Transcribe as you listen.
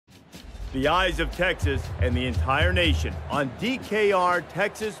The eyes of Texas and the entire nation on DKR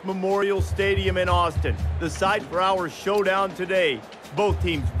Texas Memorial Stadium in Austin, the site for our showdown today. Both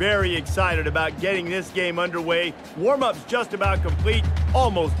teams very excited about getting this game underway. Warm-up's just about complete,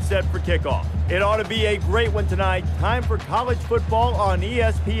 almost set for kickoff. It ought to be a great one tonight. Time for college football on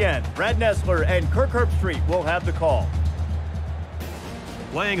ESPN. Brad Nessler and Kirk Herbstreit will have the call.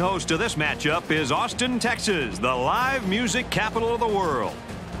 Playing host to this matchup is Austin, Texas, the live music capital of the world.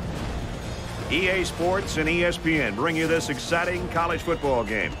 EA Sports and ESPN bring you this exciting college football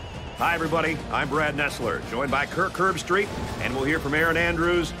game. Hi, everybody. I'm Brad Nessler, joined by Kirk Herbstreit, and we'll hear from Aaron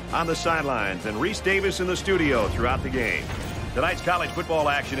Andrews on the sidelines and Reese Davis in the studio throughout the game. Tonight's college football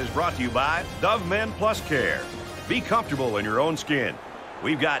action is brought to you by Dove Men Plus Care. Be comfortable in your own skin.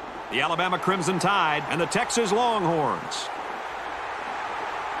 We've got the Alabama Crimson Tide and the Texas Longhorns.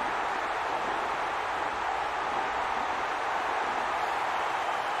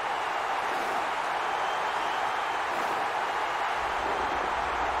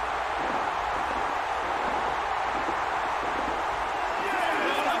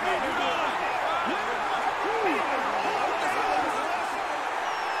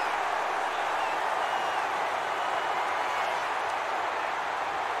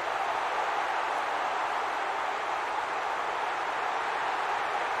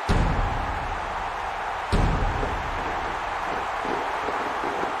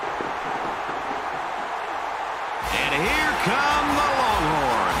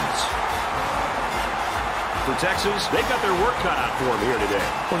 Texas, they've got their work cut out for them here today.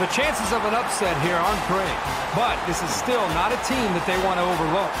 Well, the chances of an upset here aren't great, but this is still not a team that they want to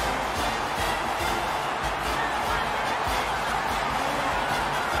overlook.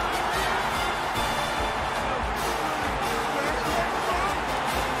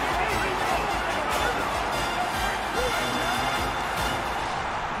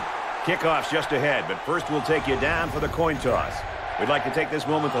 Kickoff's just ahead, but first we'll take you down for the coin toss. We'd like to take this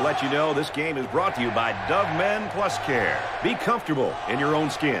moment to let you know this game is brought to you by Dove Men Plus Care. Be comfortable in your own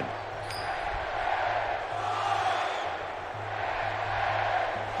skin.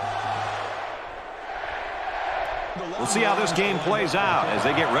 We'll see how this game plays out as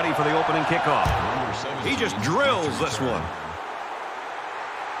they get ready for the opening kickoff. He just drills this one.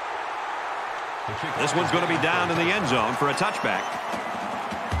 This one's going to be down in the end zone for a touchback.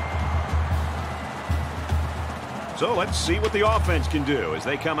 So let's see what the offense can do as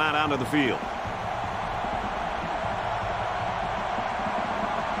they come out onto the field.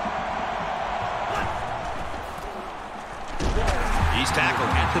 He's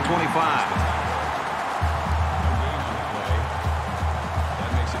tackled at the 25.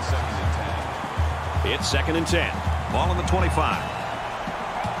 That makes it 2nd and 10. It's 2nd and 10. Ball on the 25.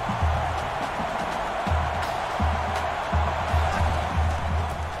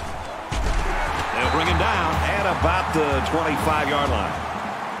 They'll bring him down at about the 25-yard line.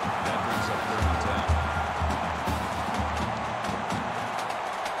 That brings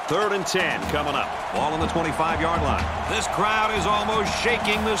up 3rd and 10 coming up. Ball on the 25-yard line. This crowd is almost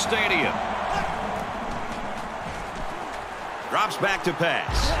shaking the stadium. Drops back to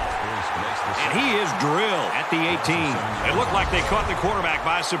pass. And he is drilled at the 18. It looked like they caught the quarterback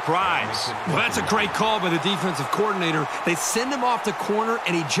by surprise. Well, that's a great call by the defensive coordinator. They send him off the corner,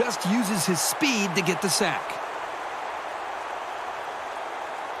 and he just uses his speed to get the sack.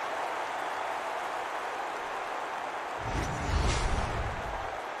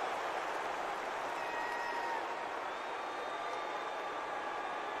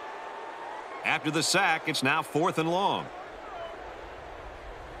 After the sack, it's now 4th and long.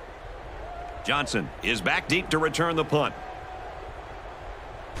 Johnson is back deep to return the punt.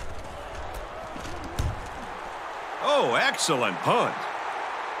 Oh, excellent punt.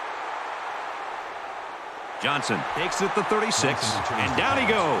 Johnson takes it the 36, and down he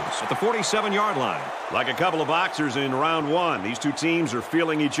goes at the 47-yard line. Like a couple of boxers in round one, these two teams are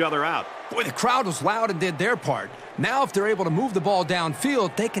feeling each other out. Boy, the crowd was loud and did their part. Now, if they're able to move the ball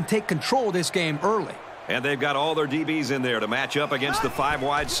downfield, they can take control of this game early. And they've got all their DBs in there to match up against the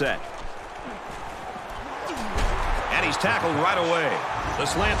 5-wide set. And he's tackled right away. The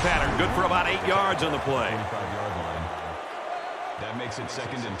slant pattern good for about 8 yards on the play. 25-yard line. That makes it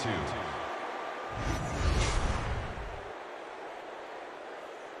 2nd and 2.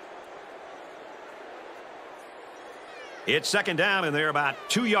 It's 2nd down, and they're about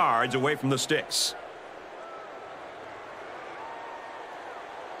 2 yards away from the sticks.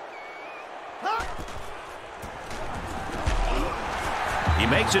 He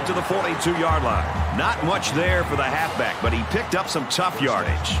makes it to the 42-yard line. Not much there for the halfback, but he picked up some tough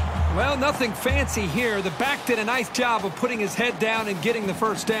yardage. Well, nothing fancy here. The back did a nice job of putting his head down and getting the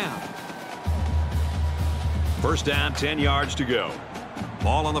first down. First down, 10 yards to go.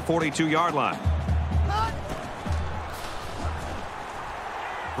 Ball on the 42-yard line.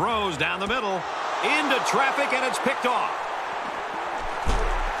 Throws down the middle. Into traffic, and it's picked off.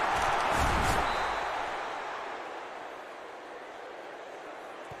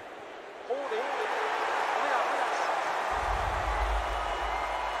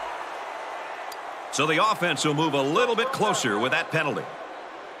 So the offense will move a little bit closer with that penalty.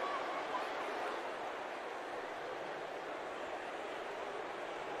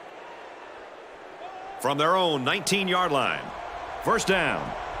 From their own 19-yard line. First down.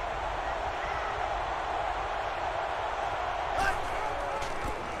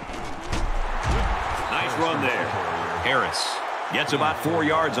 Nice run there. Harris gets about 4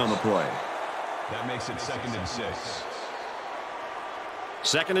 yards on the play. That makes it 2nd and 6.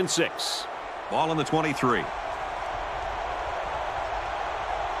 2nd and 6. Ball on the 23.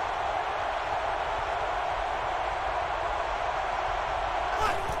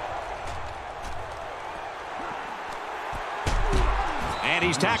 And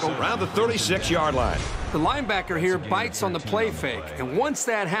he's tackled around the 36-yard line. The linebacker here bites on the play fake, and once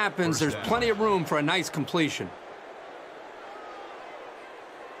that happens, there's plenty of room for a nice completion.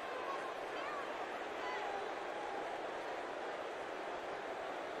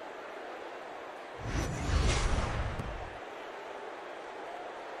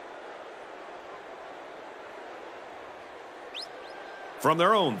 From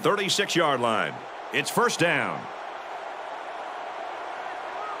their own 36-yard line, it's first down.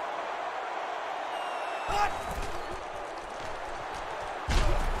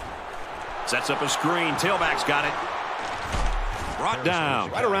 Sets up a screen. Tailback's got it. Brought down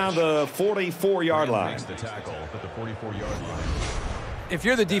right around the 44-yard line. Makes the tackle at the 44-yard line. If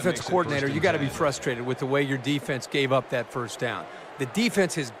you're the defense coordinator, you got to be frustrated with the way your defense gave up that first down. The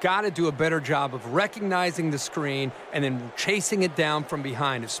defense has got to do a better job of recognizing the screen and then chasing it down from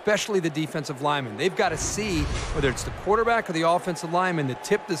behind, especially the defensive linemen. They've got to see whether it's the quarterback or the offensive lineman to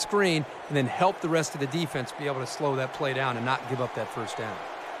tip the screen and then help the rest of the defense be able to slow that play down and not give up that first down.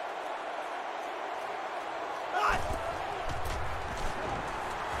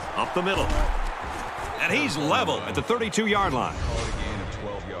 Up the middle. And he's level at the 32-yard line. Call it a gain of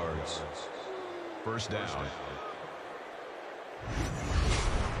 12 yards. First down.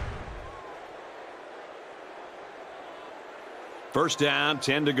 First down,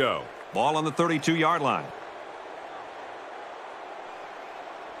 10 to go. Ball on the 32-yard line.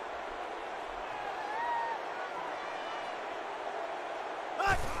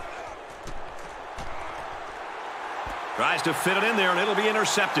 Tries to fit it in there, and it'll be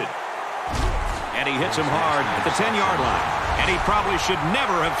intercepted. And he hits him hard at the 10-yard line. And he probably should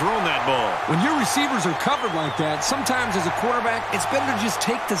never have thrown that ball. When your receivers are covered like that, sometimes as a quarterback, it's better to just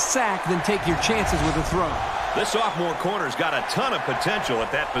take the sack than take your chances with a throw. This sophomore corner's got a ton of potential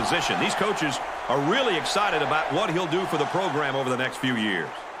at that position. These coaches are really excited about what he'll do for the program over the next few years.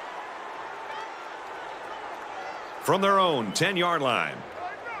 From their own 10-yard line,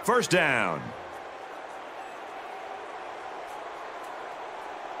 first down.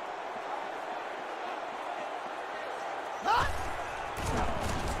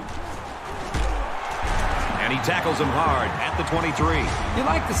 And he tackles him hard at the 23. You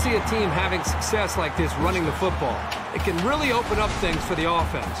like to see a team having success like this running the football. It can really open up things for the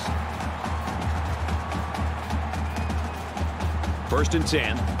offense. First and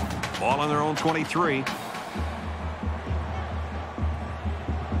 10. Ball on their own 23.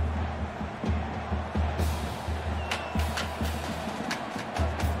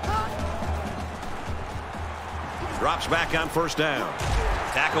 Drops back on first down.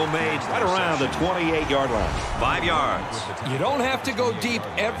 Tackle made right around the 28-yard line. 5 yards. You don't have to go deep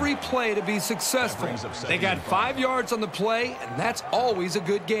every play to be successful. They got 5 yards on the play, and that's always a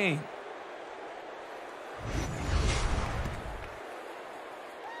good gain.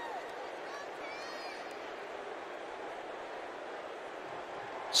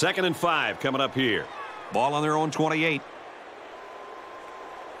 Second and 5 coming up here. Ball on their own 28.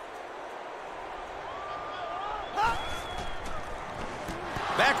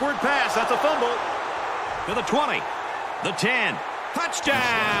 Backward pass. That's a fumble. To the 20. The 10.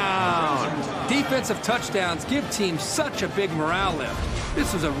 Touchdown! Defensive touchdowns give teams such a big morale lift.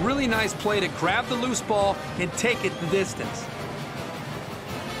 This was a really nice play to grab the loose ball and take it the distance.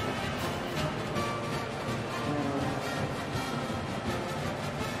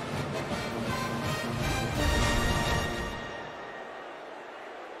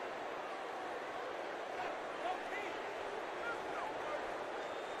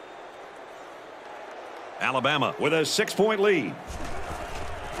 Alabama with a 6-point lead.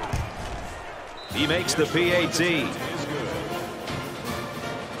 He makes the PAT.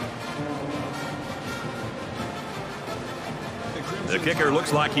 The kicker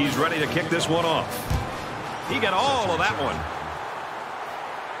looks like he's ready to kick this one off. He got all of that one.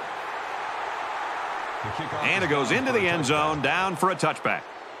 And it goes into the end zone, down for a touchback.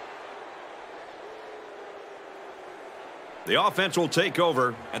 The offense will take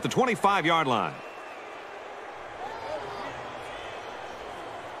over at the 25-yard line.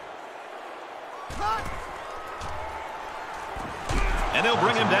 And they'll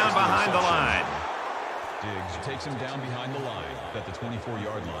bring him down behind the line. Diggs takes him down behind the line at the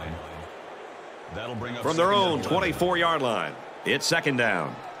 24-yard line. That'll bring up from their own 24-yard line. It's second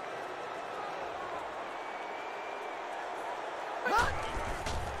down.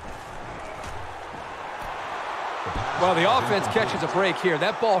 Well, the offense catches a break here.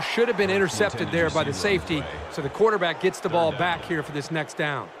 That ball should have been intercepted there by the safety, so the quarterback gets the ball back here for this next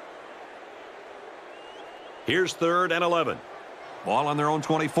down. Here's 3rd and 11. Ball on their own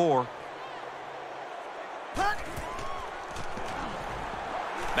 24.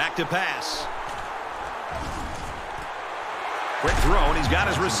 Back to pass. Quick throw, and he's got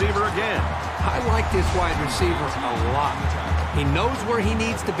his receiver again. I like this wide receiver a lot. He knows where he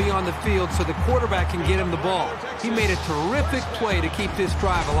needs to be on the field so the quarterback can get him the ball. He made a terrific play to keep this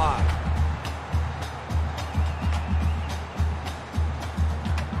drive alive.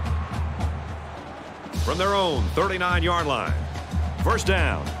 From their own 39-yard line. First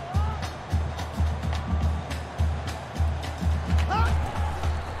down.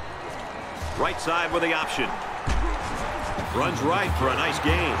 Right side with the option. Runs right for a nice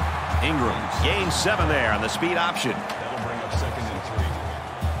gain. Ingram gains 7 there on the speed option. That'll bring up 2nd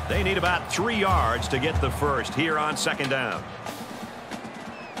and 3. They need about 3 yards to get the first here on second down.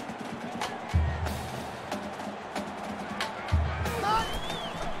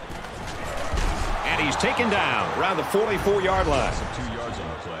 And he's taken down around the 44-yard line. 2 yards on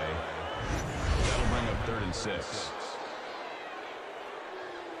the play. That'll bring up 3rd and 6.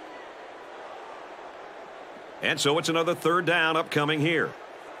 And so it's another third down upcoming here.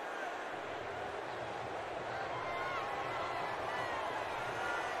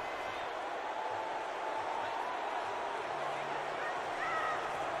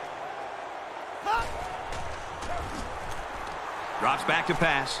 Drops back to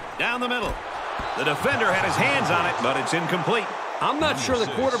pass. Down the middle. The defender had his hands on it, but it's incomplete. I'm not sure the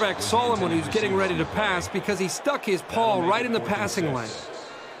quarterback saw him when he was getting ready to pass because he stuck his paw right in the passing lane.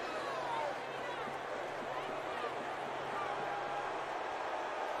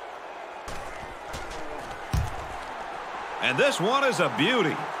 And this one is a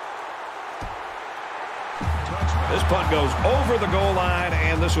beauty. This punt goes over the goal line,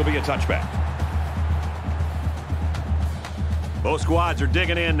 and this will be a touchback. Both squads are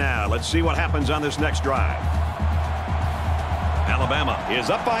digging in now. Let's see what happens on this next drive. Alabama is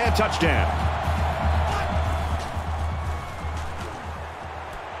up by a touchdown.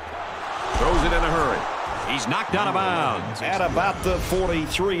 Throws it in a hurry. He's knocked out of bounds at about the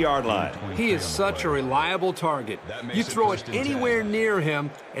 43-yard line. He is such a reliable target. You throw it anywhere near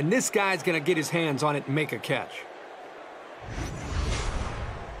him, and this guy's going to get his hands on it and make a catch.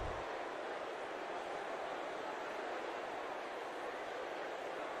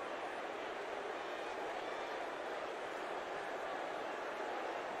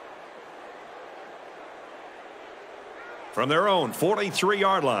 From their own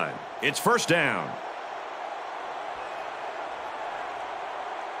 43-yard line, it's first down.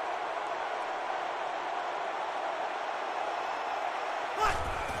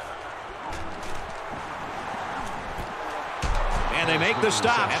 And they make the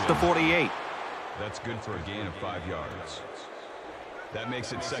stop at the 48. That's good for a gain of 5 yards. That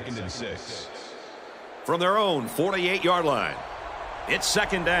makes it 2nd and 6. From their own 48-yard line, it's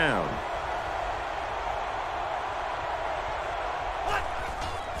second down.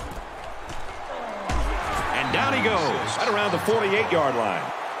 And down he goes right around the 48-yard line.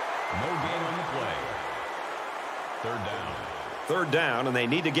 No gain on the play. 3rd down. 3rd down, and they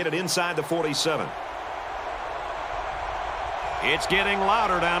need to get it inside the 47. It's getting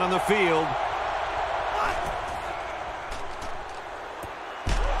louder down on the field.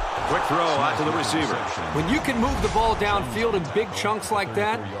 Quick throw out to the receiver. When you can move the ball downfield in big chunks like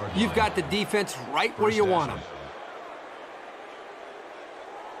that, you've got the defense right where you want them.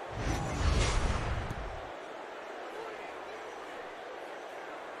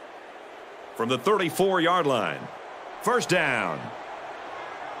 From the 34-yard line, first down.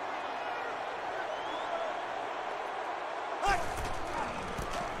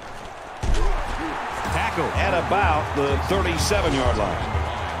 Tackle at about the 37-yard line.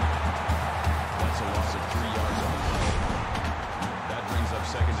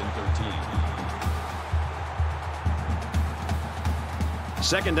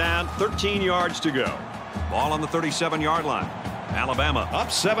 Second down, 13 yards to go. Ball on the 37-yard line. Alabama Up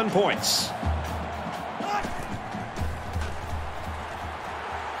 7 points.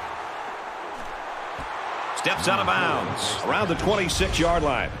 Steps out of bounds around the 26-yard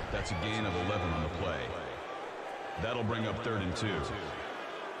line. That's a gain of 11 on the play. That'll bring up 3rd and 2.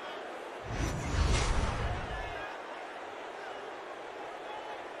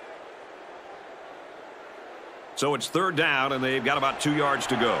 So it's 3rd down, and they've got about 2 yards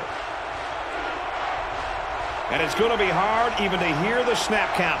to go. And it's going to be hard even to hear the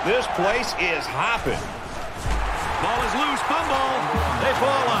snap count. This place is hopping. Ball is loose. Fumble. They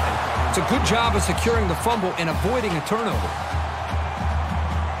fall on it. It's a good job of securing the fumble and avoiding a turnover.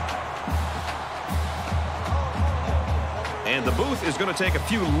 And the booth is going to take a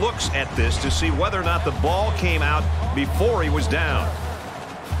few looks at this to see whether or not the ball came out before he was down.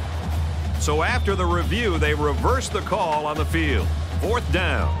 So after the review, they reverse the call on the field. 4th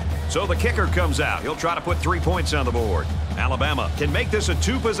down. So the kicker comes out. He'll try to put 3 points on the board. Alabama can make this a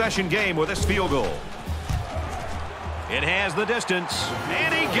 2-possession game with this field goal. It has the distance,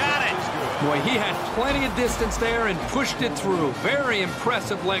 and he got it. Boy, he had plenty of distance there and pushed it through. Very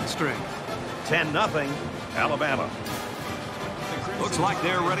impressive leg strength. 10-0, Alabama. Looks like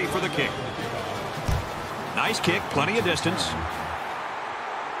they're ready for the kick. Nice kick, plenty of distance.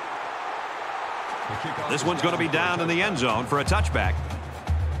 This one's going to be down in the end zone for a touchback.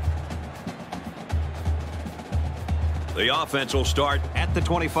 The offense will start at the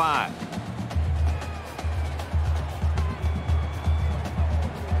 25.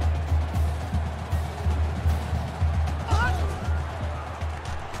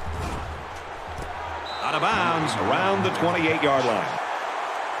 Out of bounds around the 28-yard line.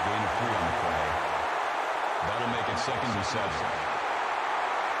 Gain of 3 on the play. That'll make it 2nd and 7.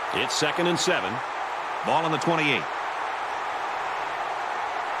 It's 2nd and 7. Ball on the 28.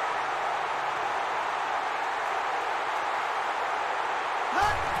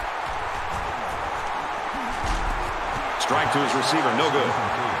 Strike to his receiver, no good. The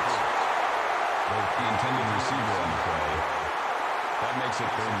intended receiver on the play. That makes it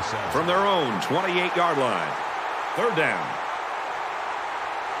 3rd and 7. From their own 28-yard line. 3rd down.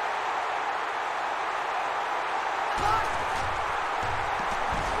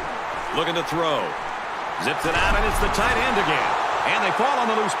 Looking to throw. Zips it out, and it's the tight end again. And they fall on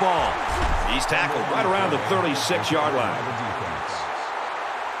the loose ball. He's tackled right around the 36-yard line.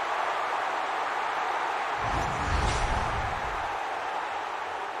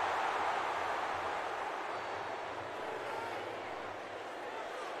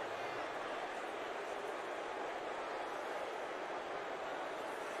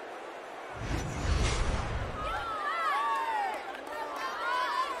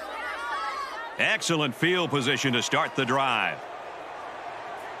 Excellent field position to start the drive.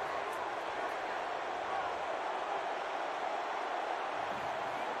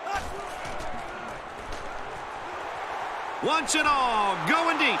 Once and all,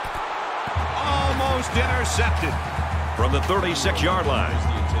 going deep. Almost intercepted. From the 36-yard line.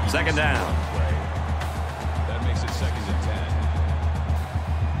 2nd down. That makes it 2nd and 10.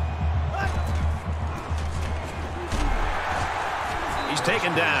 He's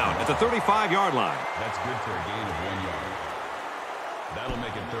taken down at the 35-yard line. That's good for a gain of 1 yard. That'll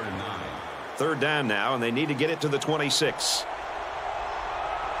make it 3rd and 9. 3rd down now, and they need to get it to the 26.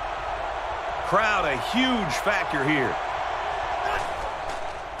 Crowd a huge factor here.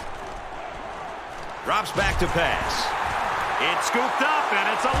 Drops back to pass. It's scooped up,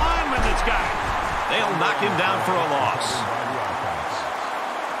 and it's a lineman that's got it. They'll knock him down for a loss.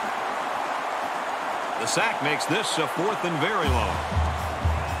 The sack makes this a 4th and very long.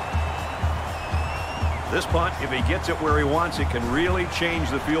 This punt, if he gets it where he wants, it can really change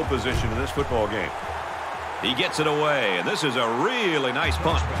the field position in this football game. He gets it away, and this is a really nice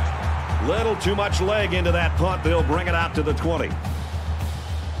punt. Little too much leg into that punt. They'll bring it out to the 20.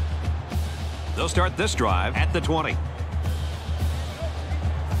 They'll start this drive at the 20.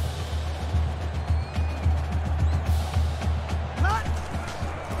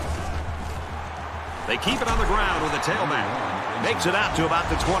 They keep it on the ground with the tailback. Makes it out to about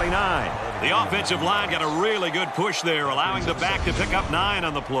the 29. The offensive line got a really good push there, allowing the back to pick up 9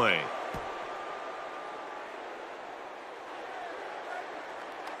 on the play.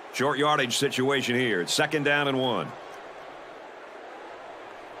 Short yardage situation here. It's 2nd down and 1.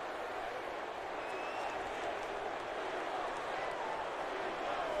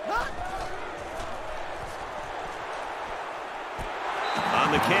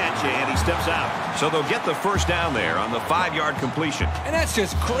 On the catch, and he steps out. So they'll get the 1st down there on the 5-yard completion. And that's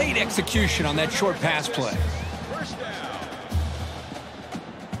just great execution on that short pass play.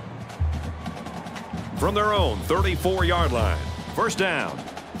 From their own 34-yard line. First down.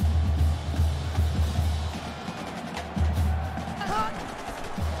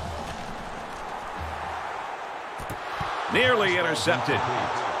 Nearly intercepted.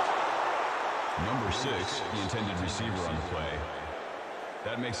 Number 6, the intended receiver on the play.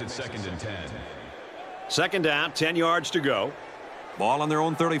 That makes it 2nd and 10. Second down, 10 yards to go. Ball on their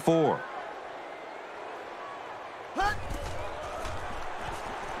own 34.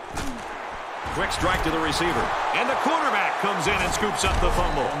 Quick strike to the receiver. And the quarterback comes in and scoops up the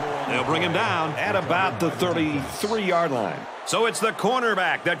fumble. They'll bring him down At about the 33-yard line. So it's the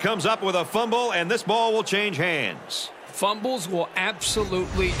cornerback that comes up with a fumble, and this ball will change hands. Fumbles will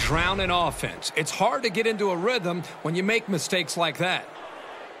absolutely drown an offense. It's hard to get into a rhythm when you make mistakes like that.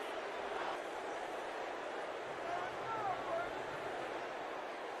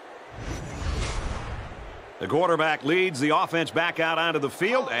 The quarterback leads the offense back out onto the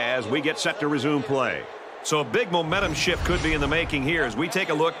field as we get set to resume play. So a big momentum shift could be in the making here as we take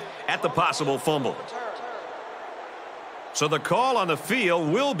a look at the possible fumble. So the call on the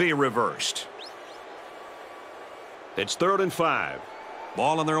field will be reversed. It's 3rd and 5.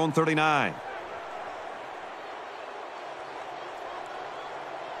 Ball on their own 39.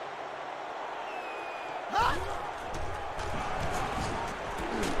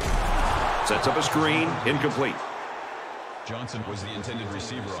 Sets up a screen, incomplete. Johnson was the intended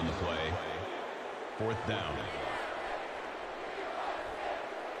receiver on the play. 4th down.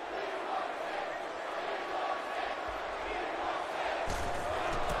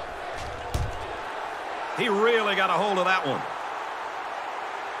 He really got a hold of that one.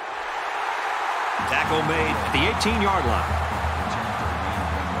 Tackle made at the 18-yard line.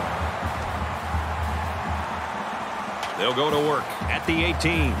 They'll go to work at the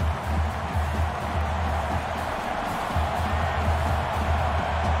 18.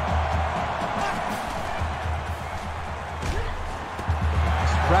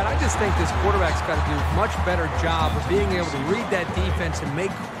 Brad, I just think this quarterback's got to do a much better job of being able to read that defense and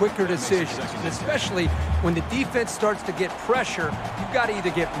make quicker decisions. And especially when the defense starts to get pressure, you've got to either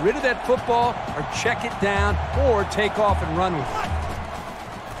get rid of that football or check it down or take off and run with it.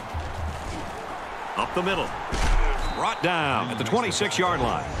 Up the middle. Brought down at the 26-yard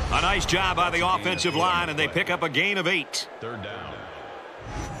line. A nice job by the offensive line, and they pick up a gain of 8. 3rd down.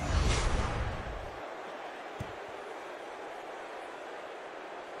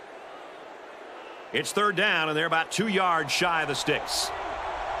 It's 3rd down, and they're about 2 yards shy of the sticks.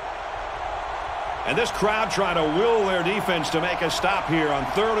 And this crowd trying to will their defense to make a stop here on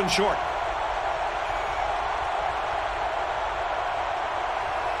 3rd and short.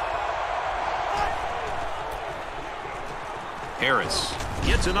 Harris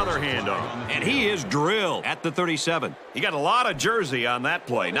gets another handoff. And he is drilled at the 37. He got a lot of jersey on that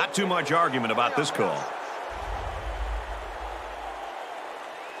play. Not too much argument about this call.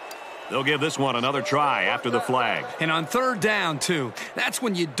 They'll give this one another try after the flag. And on 3rd down, too. That's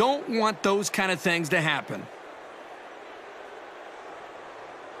when you don't want those kind of things to happen.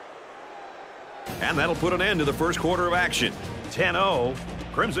 And that'll put an end to the first quarter of action. 10-0,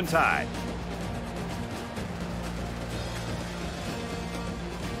 Crimson Tide.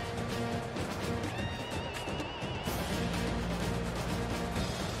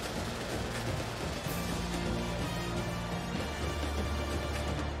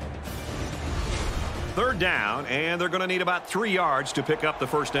 Third down, and they're going to need about 3 yards to pick up the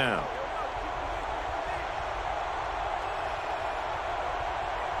first down.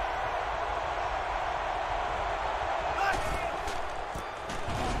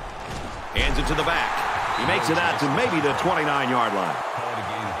 Hands it to the back. He makes it out to maybe the 29-yard line. Call it a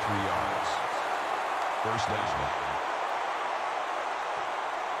gain of 3 yards. First down.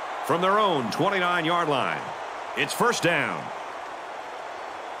 From their own 29-yard line, it's first down.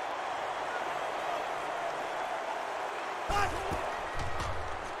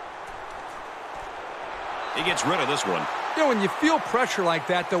 He gets rid of this one. You know, when you feel pressure like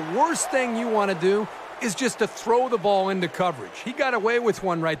that, the worst thing you want to do is just to throw the ball into coverage. He got away with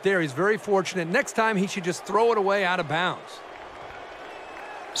one right there. He's very fortunate. Next time, he should just throw it away out of bounds.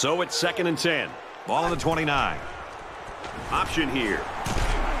 So it's 2nd and 10. Ball on the 29. Option here.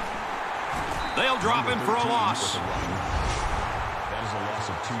 They'll drop him for a loss. That is a loss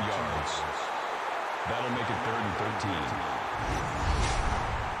of 2 yards. That'll make it 3rd and 13.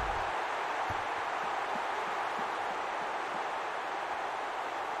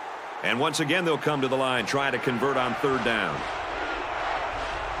 And once again, they'll come to the line, trying to convert on 3rd down.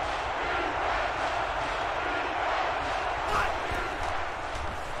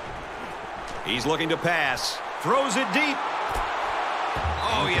 He's looking to pass. Throws it deep.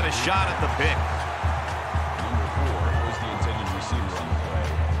 Oh, he had a shot at the pick.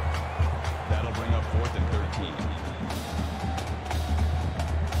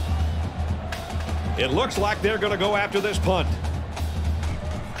 It looks like they're going to go after this punt.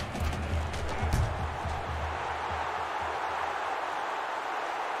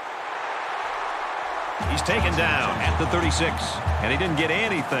 He's taken down at the 36, and he didn't get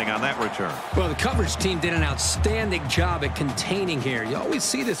anything on that return. Well, the coverage team did an outstanding job at containing here. You always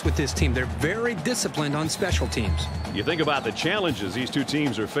see this with this team. They're very disciplined on special teams. You think about the challenges these two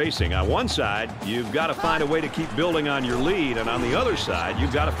teams are facing. On one side, you've got to find a way to keep building on your lead, and on the other side,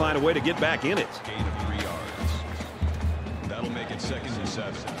 you've got to find a way to get back in it. Gain of 3 yards. That'll make it 2nd and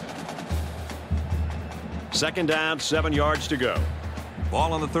 7. 2nd down, 7 yards to go.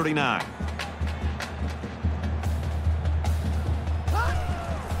 Ball on the 39.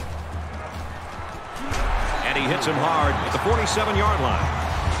 And he hits him hard at the 47-yard line.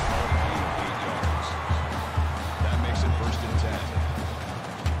 That makes it 1st and 10.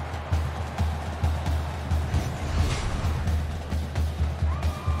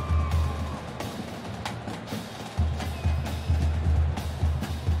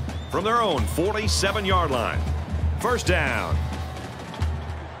 From their own 47-yard line. 1st down.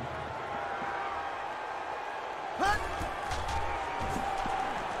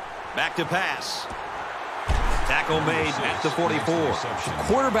 Back to pass. Tackle made at the 44. The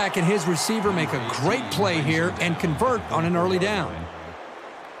quarterback and his receiver make a great play here and convert on an early down.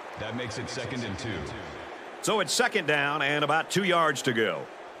 That makes it 2nd and 2. So it's 2nd down and about 2 yards to go.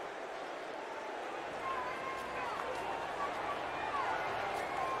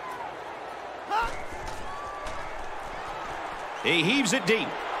 He heaves it deep.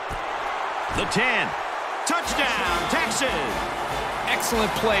 The 10. Touchdown, Texas!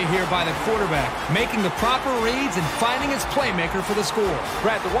 Excellent play here by the quarterback, making the proper reads and finding his playmaker for the score.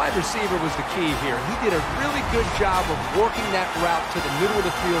 Brad, the wide receiver was the key here. He did a really good job of working that route to the middle of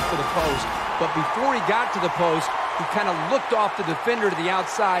the field for the post. But before he got to the post, he kind of looked off the defender to the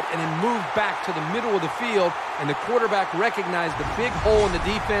outside and then moved back to the middle of the field, and the quarterback recognized the big hole in the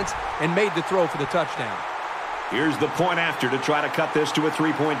defense and made the throw for the touchdown. Here's the point after to try to cut this to a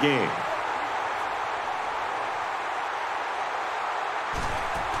 3-point game.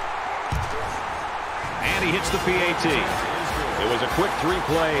 And he hits the PAT. It was a quick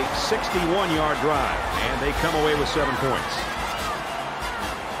 3-play, 61-yard drive, and they come away with 7 points.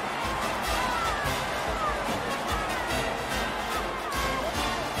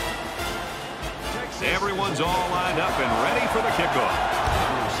 Everyone's all lined up and ready for the kickoff.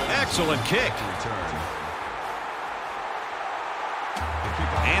 Excellent kick.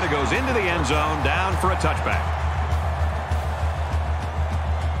 And it goes into the end zone, down for a touchback.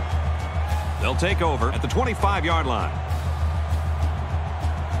 They'll take over at the 25-yard line.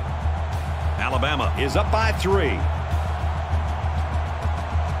 Alabama is up by 3.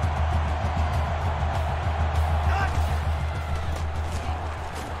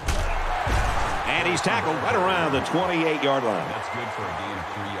 And he's tackled right around the 28-yard line. That's good for a gain of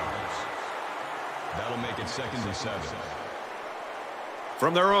 3 yards. That'll make it 2nd and 7.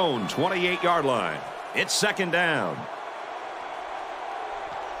 From their own 28-yard line, it's 2nd down.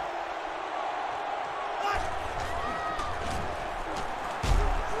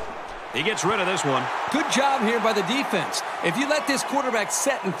 He gets rid of this one. Good job here by the defense. If you let this quarterback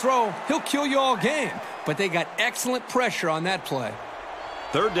set and throw, he'll kill you all game. But they got excellent pressure on that play.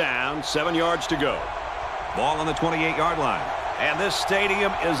 3rd down, 7 yards to go. Ball on the 28-yard line. And this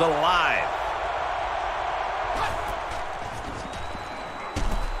stadium is alive.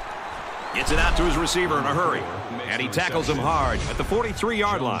 Gets it out to his receiver in a hurry. And he tackles him hard at the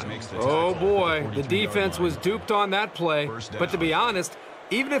 43-yard line. Oh, boy. The defense was duped on that play. But to be honest,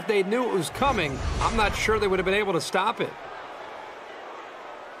 even if they knew it was coming, I'm not sure they would have been able to stop it.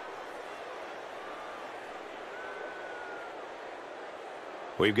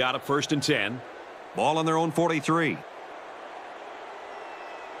 We've got a 1st and 10. Ball on their own 43.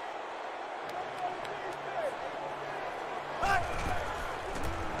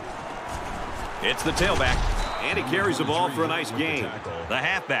 It's the tailback, and he carries the ball for a nice gain. The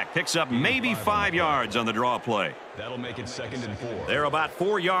halfback picks up maybe 5 yards on the draw play. That'll make it 2nd and 4. They're about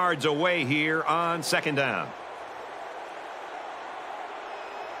 4 yards away here on 2nd down.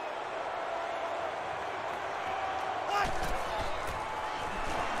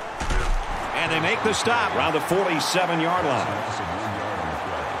 And they make the stop around the 47-yard line.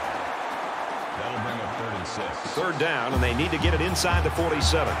 That'll bring up 3rd and 6. 3rd down, and they need to get it inside the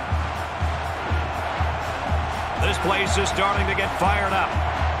 47. This place is starting to get fired up.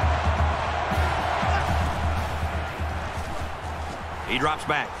 He drops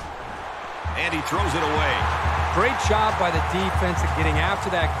back. And he throws it away. Great job by the defense at getting after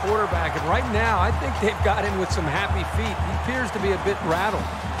that quarterback. And right now, I think they've got him with some happy feet. He appears to be a bit rattled.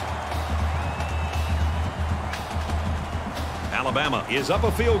 Alabama is up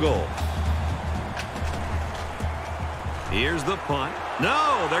a field goal. Here's the punt.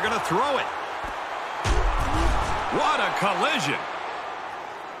 No, they're going to throw it. What a collision.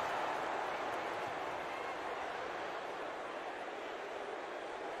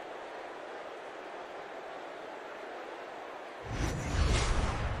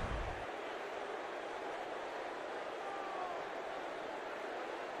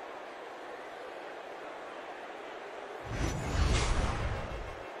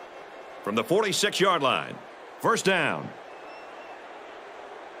 From the 46-yard line, first down.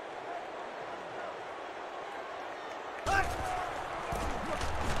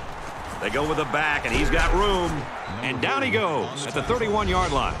 They go with the back, and he's got room. And down he goes at the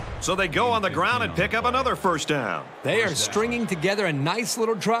 31-yard line. So they go on the ground and pick up another first down. They are stringing together a nice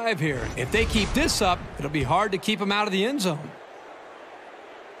little drive here. If they keep this up, it'll be hard to keep them out of the end zone.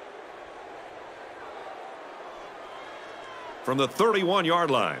 From the 31-yard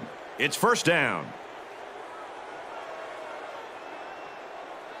line, it's first down.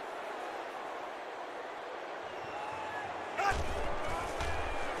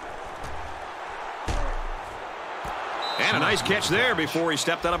 And a nice catch there before he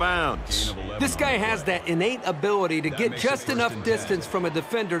stepped out of bounds. This guy has that innate ability to get just enough distance from a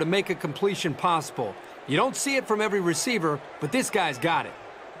defender to make a completion possible. You don't see it from every receiver, but this guy's got it.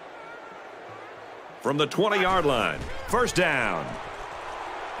 From the 20-yard line, first down.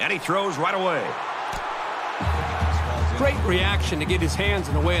 And he throws right away. Great reaction to get his hands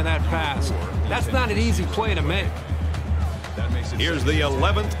in the way of that pass. That's not an easy play to make. Here's the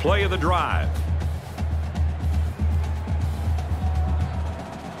 11th play of the drive.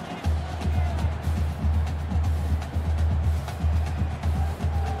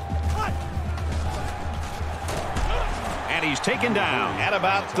 And he's taken down at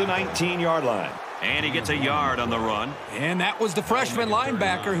about the 19-yard line. And he gets a yard on the run. And that was the freshman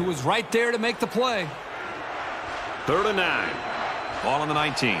linebacker who was right there to make the play. 3rd and 9. Ball on the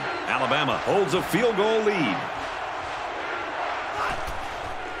 19. Alabama holds a field goal lead.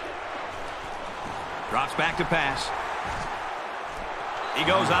 Drops back to pass. He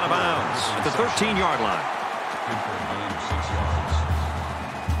goes out of bounds at the 13-yard line.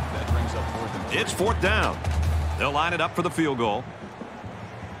 It's 4th down. They'll line it up for the field goal.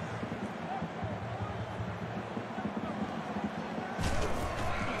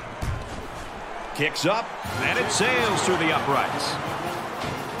 Kicks up, and it sails through the uprights.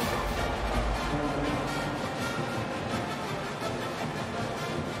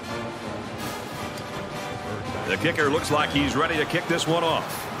 The kicker looks like he's ready to kick this one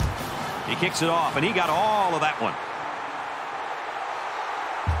off. He kicks it off, and he got all of that one.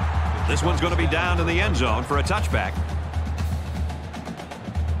 This one's going to be down to the end zone for a touchback.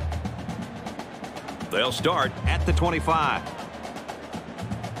 They'll start at the 25.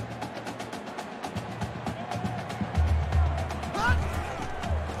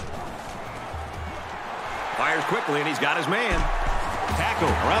 Fires quickly, and he's got his man. Tackle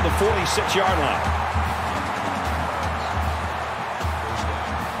around the 46-yard line.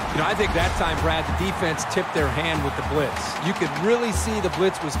 You know, I think that time, Brad, the defense tipped their hand with the blitz. You could really see the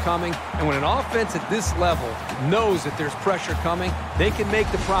blitz was coming, and when an offense at this level knows that there's pressure coming, they can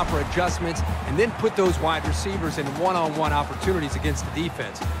make the proper adjustments and then put those wide receivers in one-on-one opportunities against the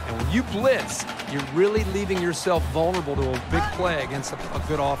defense. And when you blitz, you're really leaving yourself vulnerable to a big play against a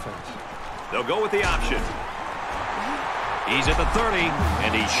good offense. They'll go with the option. He's at the 30,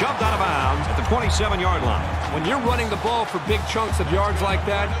 and he's shoved out of bounds at the 27-yard line. When you're running the ball for big chunks of yards like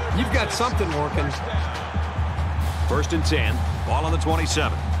that, you've got something working. 1st and 10, ball on the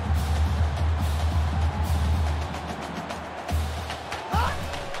 27.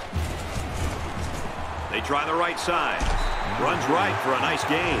 They try the right side. Runs right for a nice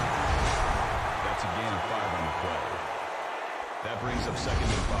gain. That's a gain of 5 on the play. That brings up 2nd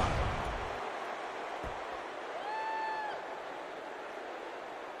and 5.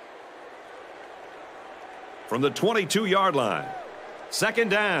 From the 22-yard line. 2nd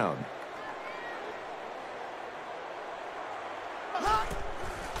down.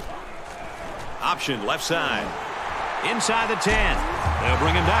 Option left side. Inside the 10. They'll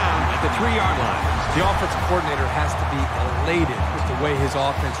bring him down at the 3-yard line. The offensive coordinator has to be elated with the way his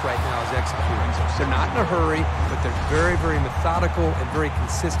offense right now is executing. They're not in a hurry, but they're very, very methodical and very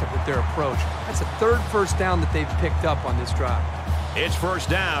consistent with their approach. That's the 3rd first down that they've picked up on this drive. It's first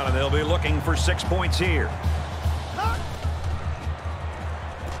down, and they'll be looking for 6 points here.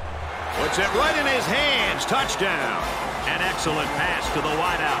 Puts it right in his hands. Touchdown. An excellent pass to the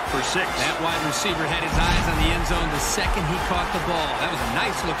wideout for 6. That wide receiver had his eyes on the end zone the second he caught the ball. That was a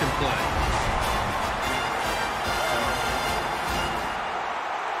nice-looking play.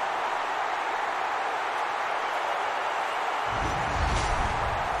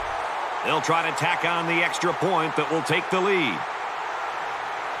 They'll try to tack on the extra point that will take the lead.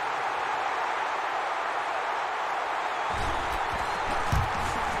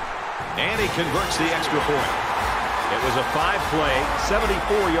 And he converts the extra point. It was a 5-play,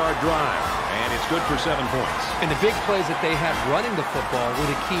 74-yard drive, and it's good for 7 points. And the big plays that they had running the football were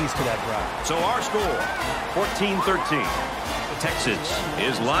the keys to that drive. So our score, 14-13. Texas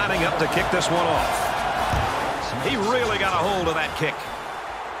is lining up to kick this one off. He really got a hold of that kick.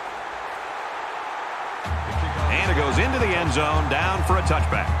 And it goes into the end zone, down for a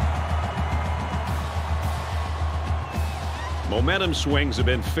touchback. Momentum swings have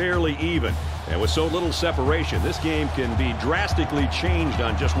been fairly even. And with so little separation, this game can be drastically changed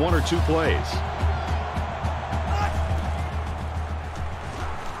on just 1 or 2 plays.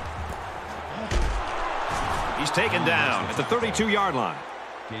 He's taken down at the 32-yard line.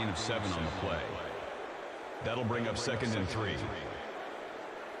 Gain of 7 on the play. That'll bring up 2nd and 3.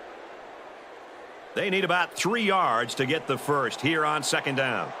 They need about 3 yards to get the first here on 2nd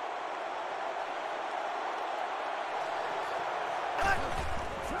down.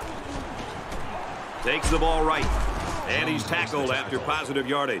 Takes the ball right. And he's tackled after positive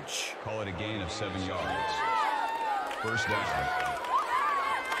yardage. Call it a gain of 7 yards. First down.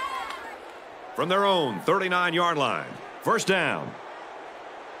 From their own 39-yard line. First down.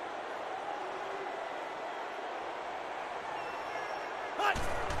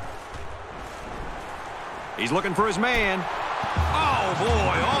 He's looking for his man. Oh,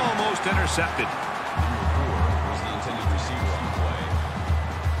 boy, almost intercepted. Number 4 was the intended receiver on the play.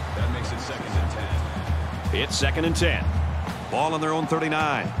 That makes it 2nd and 10. It's 2nd and 10. Ball on their own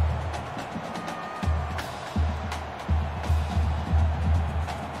 39.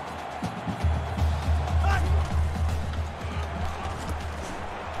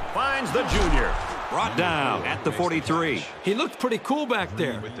 Finds the junior. Brought down at the 43. He looked pretty cool back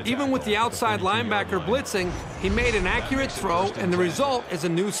there. Even with the outside linebacker blitzing, he made an accurate throw, and the result is a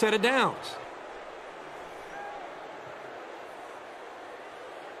new set of downs.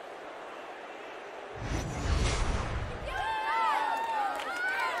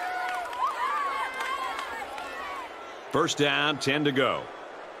 First down, 10 to go.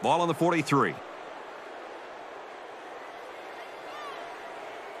 Ball on the 43.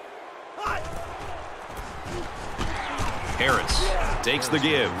 Harris takes the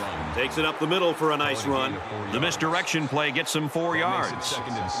give. Takes it up the middle for a nice run. The misdirection play gets him 4 yards.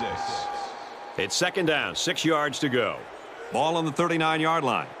 2nd and 6. It's 2nd down, 6 yards to go. Ball on the 39-yard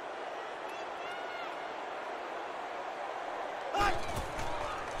line.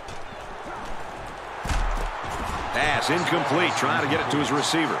 Pass incomplete, trying to get it to his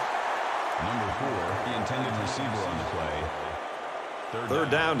receiver. Number 4, the intended receiver on the play.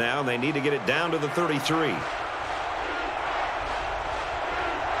 Third down now, and they need to get it down to the 33.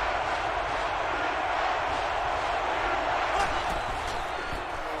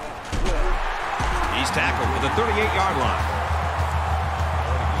 He's tackled at the 38-yard line.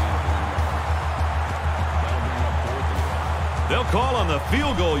 They'll call on the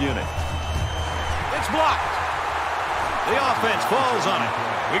field goal unit. It's blocked. The offense falls on it.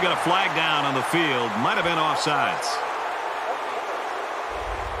 We got a flag down on the field. Might have been offsides.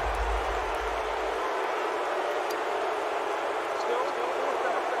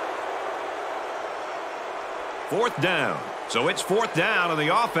 Fourth down. So it's 4th down, and the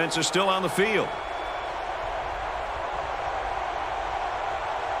offense is still on the field.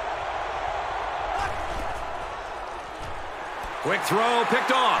 Quick throw,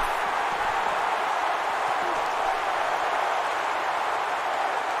 picked off.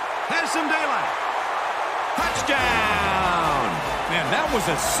 Has some daylight. Touchdown! Man, that was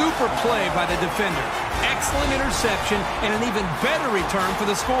a super play by the defender. Excellent interception and an even better return for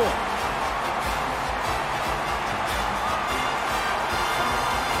the score.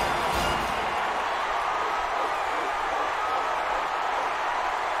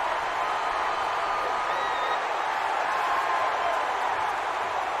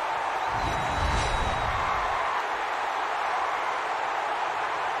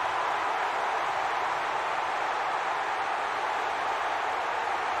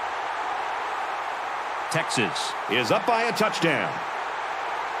 Texas is up by a touchdown.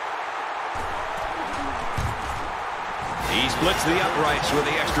 He splits the uprights with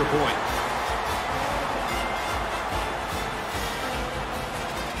the extra point.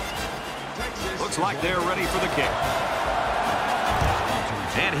 Looks like they're ready for the kick.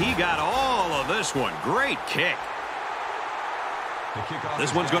 And he got all of this one. Great kick.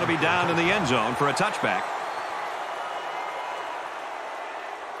 This one's going to be down in the end zone for a touchback.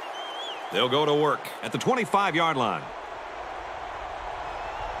 They'll go to work at the 25-yard line.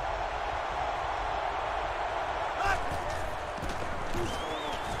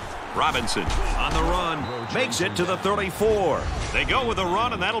 Robinson on the run. Makes it to the 34. They go with a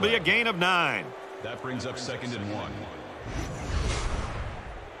run, and that'll be a gain of 9. That brings up 2nd and 1.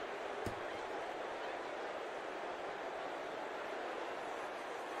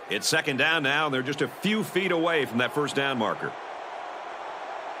 It's 2nd down now, and they're just a few feet away from that first down marker.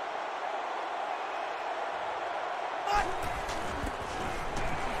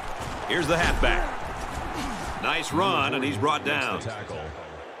 Here's the halfback. Nice run, and he's brought down. Tackle.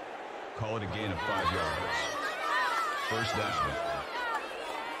 Call it a gain of 5 yards. First down.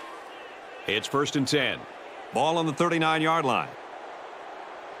 It's 1st and 10. Ball on the 39-yard line.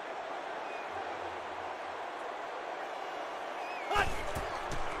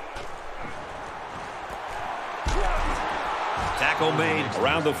 Tackle made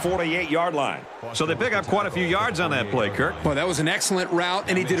around the 48-yard line. So they pick up quite a few yards on that play, Kirk. Well, that was an excellent route,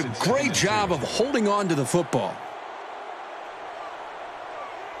 and he did a great job of holding on to the football.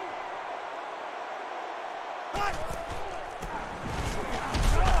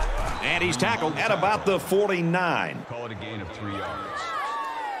 And he's tackled at about the 49. Call it a gain of 3 yards.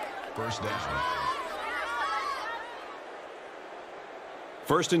 First down.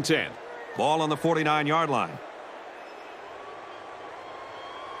 1st and 10. Ball on the 49-yard line.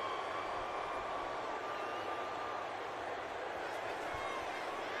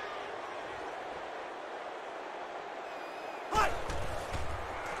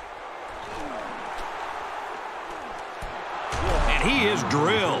 He is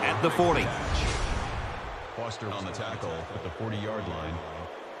drilled at the 40. Foster on the tackle at the 40-yard line.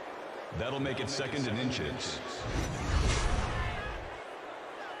 That'll make it 2nd and inches.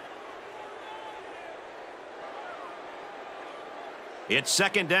 It's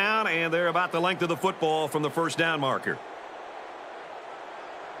 2nd down, and they're about the length of the football from the first down marker.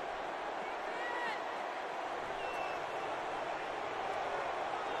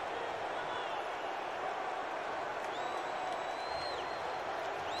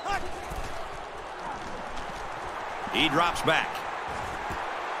 He drops back.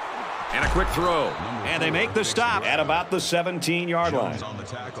 And a quick throw. And they make the stop at about the 17-yard line. On the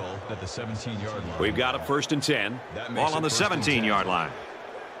tackle at the 17-yard line. We've got a 1st and 10. Ball on the 17-yard line.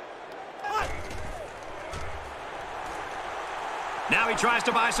 Now he tries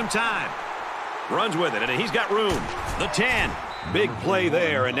to buy some time. Runs with it, and he's got room. The 10. Big play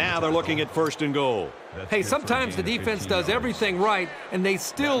there, and now they're looking at 1st and goal. Hey, sometimes the defense does everything right, and they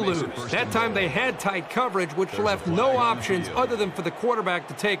still lose. That time they had tight coverage, which left no options other than for the quarterback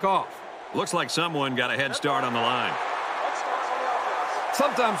to take off. Looks like someone got a head start on the line.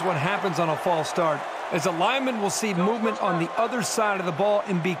 Sometimes what happens on a false start is a lineman will see movement on the other side of the ball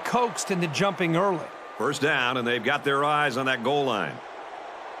and be coaxed into jumping early. First down, and they've got their eyes on that goal line.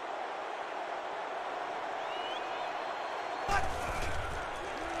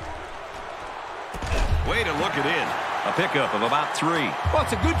 Way to look it in. A pickup of about 3. Well,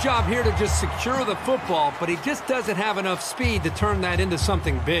 it's a good job here to just secure the football, but he just doesn't have enough speed to turn that into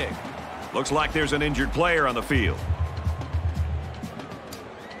something big. Looks like there's an injured player on the field.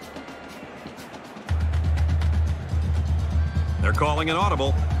 They're calling an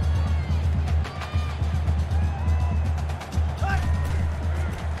audible.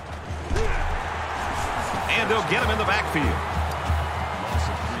 And they'll get him in the backfield.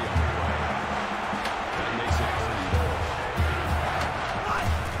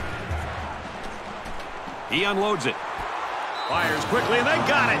 He unloads it. Fires quickly, and they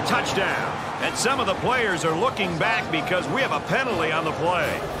got it. Touchdown. And some of the players are looking back because we have a penalty on the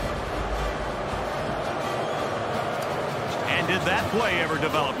play. And did that play ever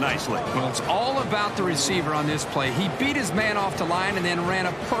develop nicely? Well, it's all about the receiver on this play. He beat his man off the line and then ran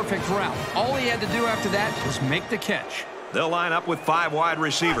a perfect route. All he had to do after that was make the catch. They'll line up with 5 wide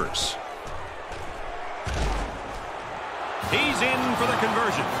receivers. He's in for the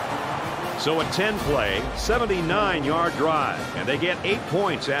conversion. So a 10-play, 79-yard drive, and they get 8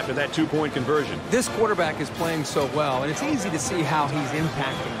 points after that 2-point conversion. This quarterback is playing so well, and it's easy to see how he's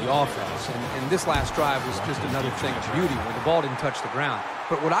impacting the offense. And this last drive was just another thing of beauty where the ball didn't touch the ground.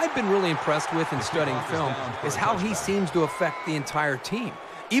 But what I've been really impressed with in studying film is how he seems to affect the entire team.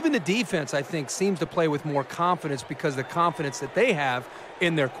 Even the defense, I think, seems to play with more confidence because of the confidence that they have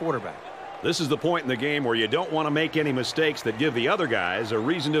in their quarterback. This is the point in the game where you don't want to make any mistakes that give the other guys a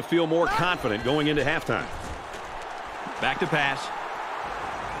reason to feel more confident going into halftime. Back to pass.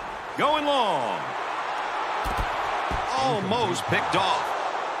 Going long. Almost picked off.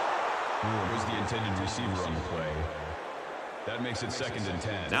 Who was the intended receiver on the play? That makes it second and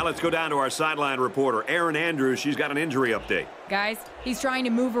 10. Now let's go down to our sideline reporter, Erin Andrews. She's got an injury update. Guys, he's trying to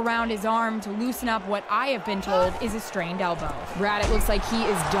move around his arm to loosen up what I have been told is a strained elbow. Brad, it looks like he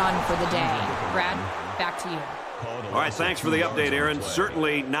is done for the day. Brad, back to you. All right, thanks for the update, Erin.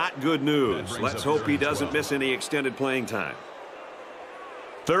 Certainly not good news. Let's hope he doesn't miss any extended playing time.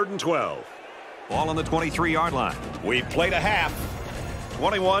 3rd and 12. Ball on the 23-yard line. We've played a half.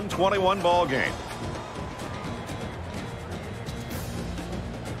 21-21 ball game.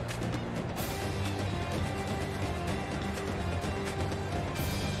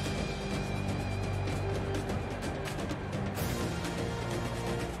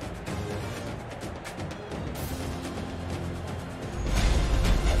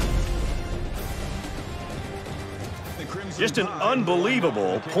 Just an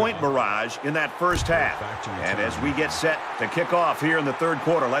unbelievable point barrage in that first half. And as we get set to kick off here in the 3rd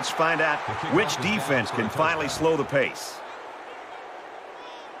quarter, let's find out which defense can finally slow the pace.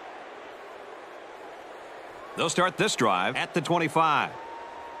 They'll start this drive at the 25.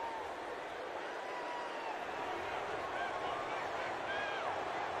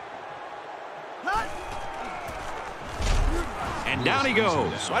 And down he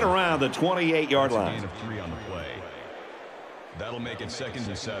goes, right around the 28-yard line. Gain of 3 on the play. That'll make it 2nd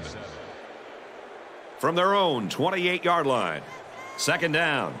and 7. From their own 28-yard line. 2nd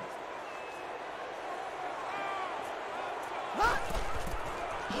down.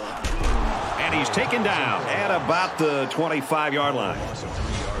 And he's taken down at about the 25-yard line.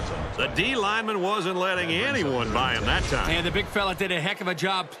 The D lineman wasn't letting anyone by him that time. And the big fella did a heck of a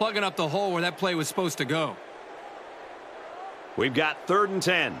job plugging up the hole where that play was supposed to go. We've got 3rd and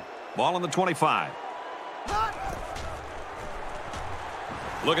 10. Ball on the 25.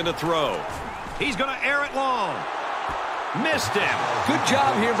 Looking to throw. He's going to air it long. Missed him. Good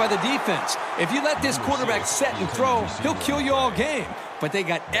job here by the defense. If you let this quarterback set and throw, he'll kill you all game. But they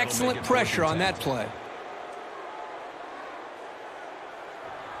got excellent pressure on that play.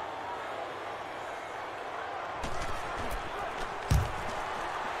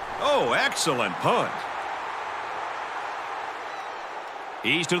 Oh, excellent punt.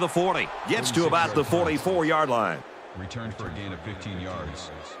 He's to the 40. Gets to about the 44-yard line. Returned for a gain of 15 yards.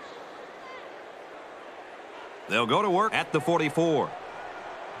 They'll go to work at the 44.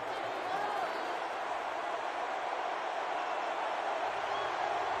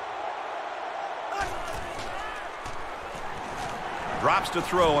 Drops to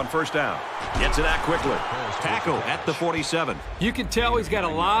throw on 1st down. Gets it out quickly. Tackle at the 47. You can tell he's got a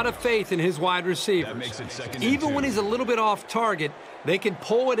lot of faith in his wide receivers. That makes it 2nd and Even 2. when he's a little bit off target, they can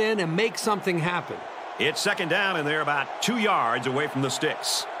pull it in and make something happen. It's 2nd down, and they're about 2 yards away from the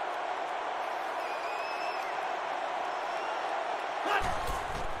sticks.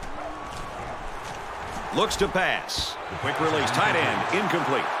 Looks to pass. Quick release, tight end,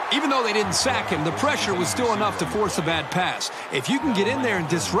 incomplete. Even though they didn't sack him, the pressure was still enough to force a bad pass. If you can get in there and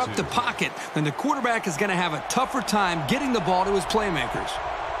disrupt the pocket, then the quarterback is going to have a tougher time getting the ball to his playmakers.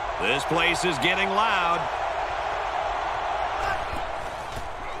 This place is getting loud.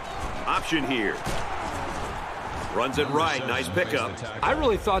 Option here. Runs it right. Nice pickup. I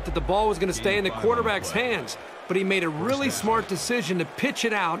really thought that the ball was going to stay in the quarterback's hands, but he made a really smart decision to pitch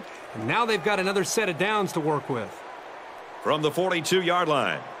it out, and now they've got another set of downs to work with. From the 42-yard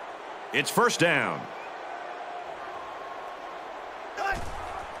line, it's 1st down.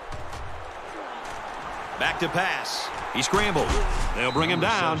 Back to pass. He scrambled. They'll bring him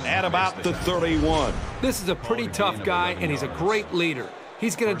down At about the 31. This is a pretty tough guy, and he's a great leader.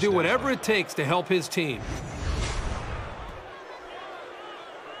 He's going to do whatever it takes to help his team.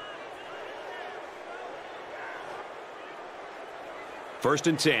 First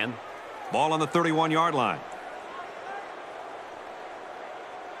and 10. Ball on the 31-yard line.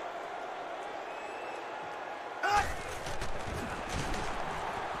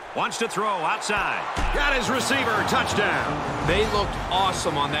 Wants to throw outside. Got his receiver. Touchdown. They looked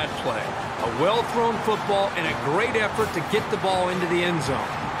awesome on that play. A well-thrown football and a great effort to get the ball into the end zone.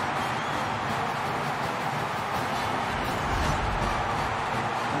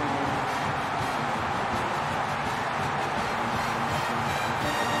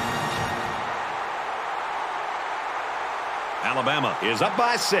 Alabama is up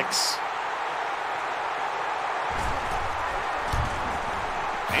by 6.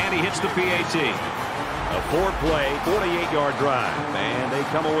 And he hits the PAT. A 4-play, 48-yard drive. And they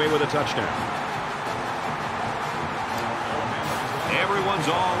come away with a touchdown. Everyone's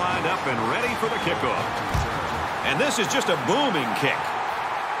all lined up and ready for the kickoff. And this is just a booming kick.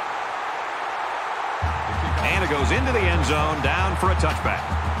 And it goes into the end zone, down for a touchback.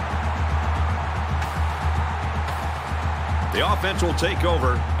 The offense will take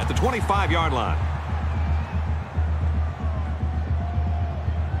over at the 25-yard line.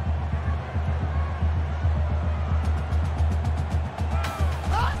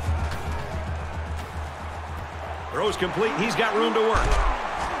 Throws complete. He's got room to work.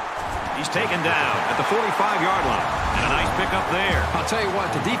 He's taken down at the 45-yard line. And a nice pickup there. I'll tell you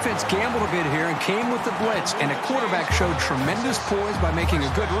what, the defense gambled a bit here and came with the blitz, and the quarterback showed tremendous poise by making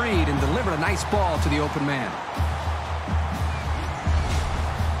a good read and delivered a nice ball to the open man.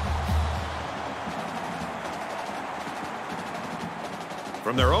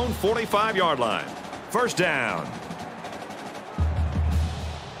 From their own 45-yard line. First down.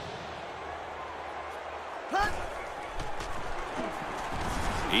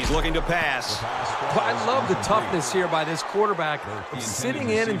 He's looking to pass. Well, I love the toughness here by this quarterback of sitting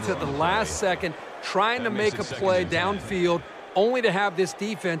in until the last second, trying to make a play downfield, only to have this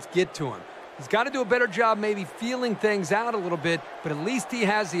defense get to him. He's got to do a better job maybe feeling things out a little bit, but at least he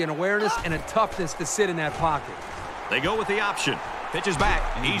has the awareness and a toughness to sit in that pocket. They go with the option. Pitches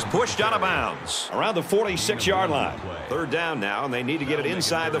back. He's pushed out of bounds. Around the 46-yard line. Third down now, and they need to get it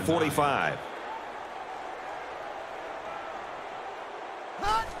inside the 45.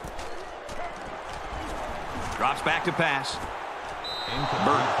 Drops back to pass.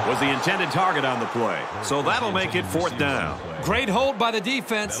 Burton was the intended target on the play, so that'll make it fourth down. Great hold by the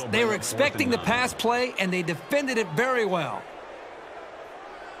defense. They were expecting the pass play, and they defended it very well.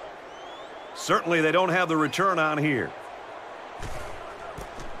 Certainly they don't have the return on here.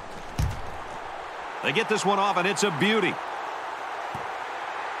 They get this one off, and it's a beauty.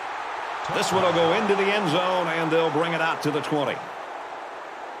 This one will go into the end zone, and they'll bring it out to the 20.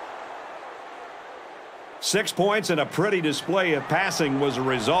 6 points and a pretty display of passing was a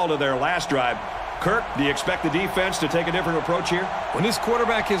result of their last drive. Kirk, do you expect the defense to take a different approach here? When this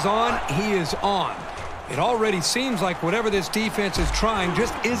quarterback is on, he is on. It already seems like whatever this defense is trying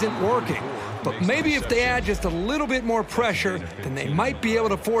just isn't working. But maybe if they add just a little bit more pressure, then they might be able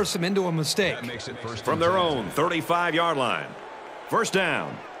to force them into a mistake. From their own 35-yard line. First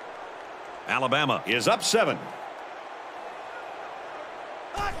down. Alabama is up 7.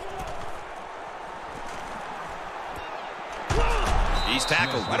 He's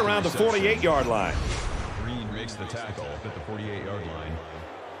tackled right around the 48-yard line. Green makes the tackle at the 48-yard line.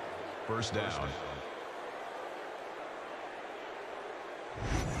 First down.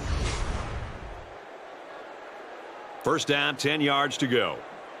 First down, 10 yards to go.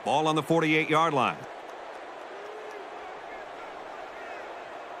 Ball on the 48-yard line.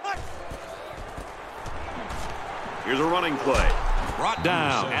 Here's a running play. Brought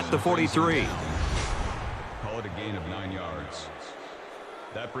down at the 43. Call it a gain of 9 yards.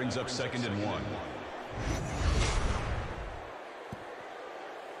 That brings up 2nd and 1.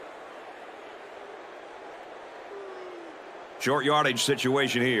 Short yardage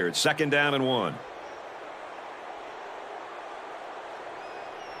situation here. It's 2nd down and 1.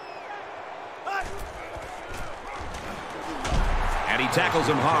 And he tackles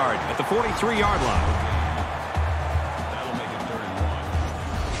him hard at the 43-yard line. That'll make it 3rd and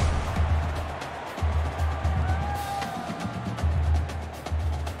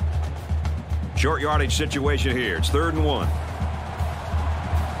 1. Short yardage situation here. It's 3rd and 1.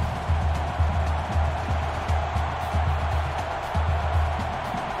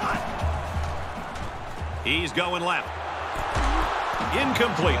 He's going left.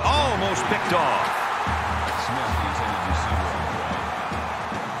 Incomplete. Almost picked off.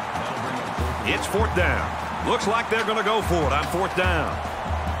 It's 4th down. Looks like they're going to go for it on 4th down.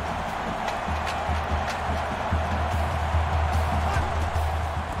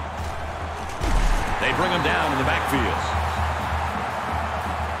 They bring him down in the backfield.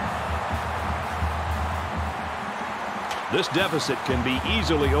 This deficit can be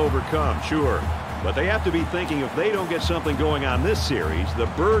easily overcome, sure. But they have to be thinking if they don't get something going on this series, the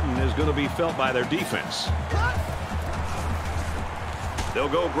burden is going to be felt by their defense. They'll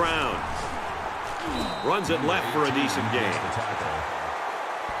go ground. Runs it left for a decent gain.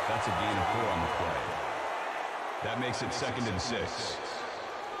 That's a gain of 4 on the play. That makes it 2nd and 6.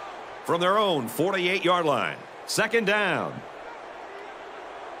 From their own 48-yard line. 2nd down.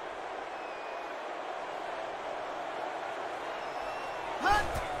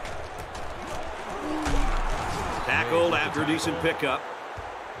 Tackled after a decent pickup.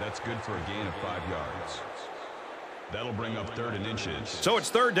 That's good for a gain of 5 yards. That'll bring up 3rd and inches. So it's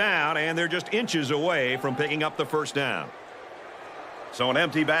 3rd down, and they're just inches away from picking up the first down. So an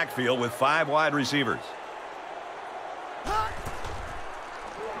empty backfield with 5 wide receivers.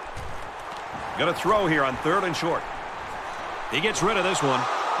 Going to throw here on 3rd and short. He gets rid of this one.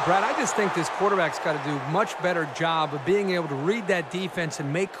 Brad, I just think this quarterback's got to do a much better job of being able to read that defense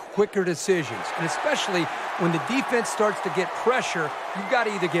and make quicker decisions. And especially when the defense starts to get pressure, you've got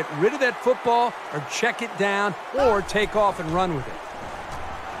to either get rid of that football or check it down or take off and run with it.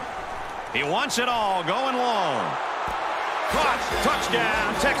 He wants it all, going long. Caught,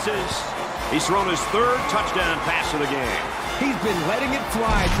 touchdown, Texas. He's thrown his 3rd touchdown pass of the game. He's been letting it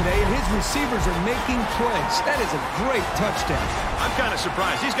fly today, and his receivers are making plays. That is a great touchdown. I'm kind of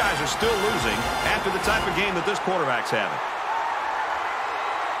surprised. These guys are still losing after the type of game that this quarterback's having.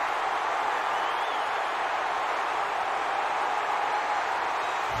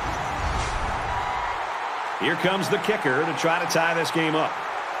 Here comes the kicker to try to tie this game up.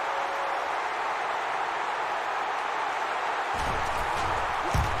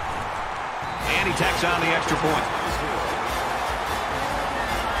 And he tacks on the extra point.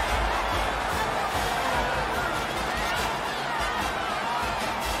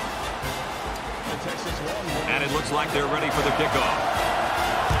 And it looks like they're ready for the kickoff.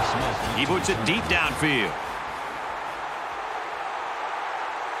 He boots it deep downfield.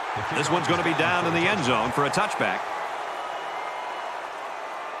 This one's going to be down in the end zone for a touchback.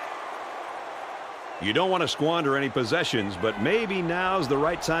 You don't want to squander any possessions, but maybe now's the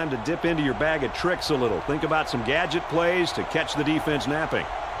right time to dip into your bag of tricks a little. Think about some gadget plays to catch the defense napping.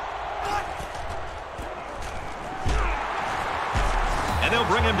 And they'll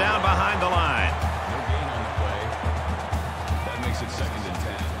bring him down behind the line. No gain on the play. That makes it 2nd and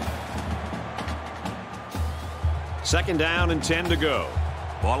 10. 2nd down and 10 to go.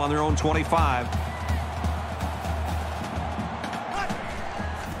 Ball on their own 25.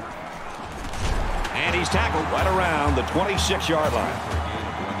 And he's tackled right around the 26-yard line.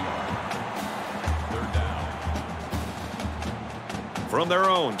 From their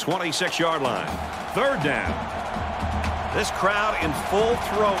own 26-yard line. 3rd down. This crowd in full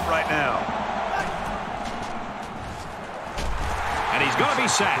throat right now. And he's going to be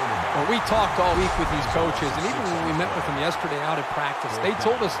sacked. Well, we talked all week with these coaches, and even when we met with them yesterday out at practice, they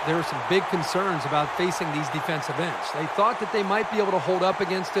told us there were some big concerns about facing these defensive ends. They thought that they might be able to hold up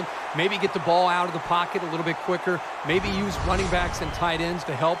against him, maybe get the ball out of the pocket a little bit quicker, maybe use running backs and tight ends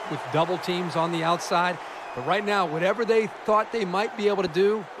to help with double teams on the outside. But right now, whatever they thought they might be able to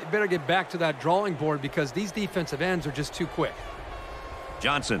do, they better get back to that drawing board because these defensive ends are just too quick.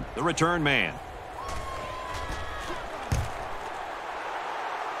 Johnson, the return man.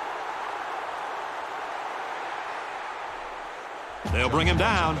 They'll bring him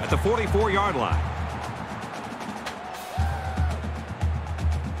down at the 44-yard line.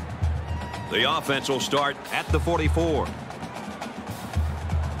 The offense will start at the 44.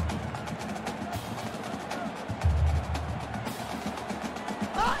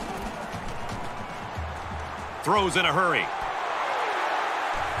 Throws in a hurry.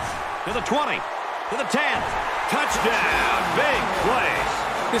 To the 20. To the 10. Touchdown. Big play.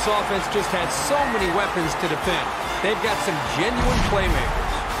 This offense just has so many weapons to defend. They've got some genuine playmakers.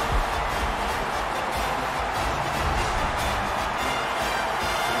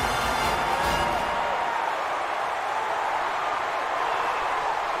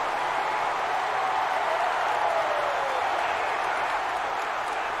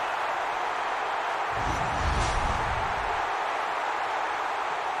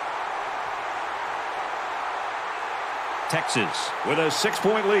 Texas with a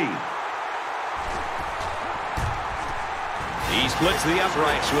 6-point lead. He splits the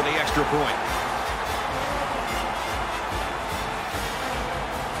uprights with the extra point.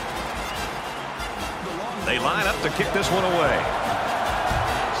 They line up to kick this one away.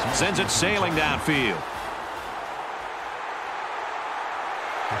 Sends it sailing downfield.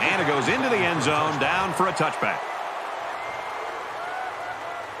 And it goes into the end zone, down for a touchback.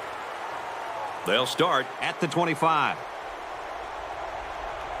 They'll start at the 25.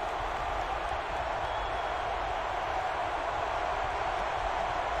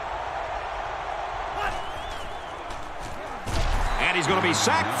 And he's going to be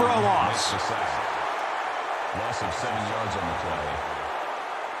sacked for a loss. Loss of 7 yards on the play.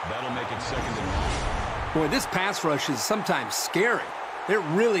 That'll make it 2nd and 1. Boy, this pass rush is sometimes scary. They're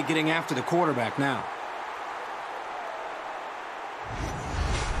really getting after the quarterback now.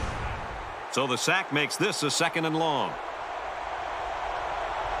 So the sack makes this a 2nd and long.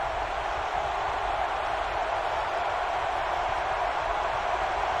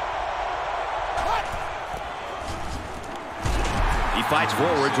 He fights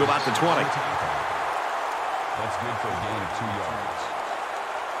forward to about the 20. That's good for a gain of 2 yards.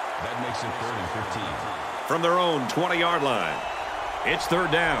 That makes it 3rd and 15. From their own 20-yard line. It's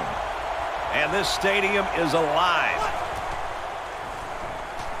 3rd down. And this stadium is alive.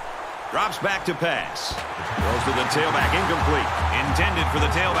 Drops back to pass. Throws to the tailback, incomplete. Intended for the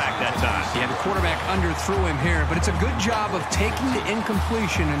tailback that time. Yeah, the quarterback underthrew him here, but it's a good job of taking the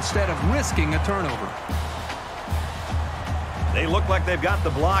incompletion instead of risking a turnover. They look like they've got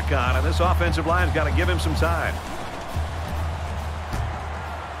the block on, and this offensive line's got to give him some time.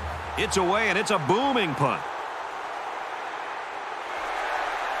 It's away, and it's a booming punt.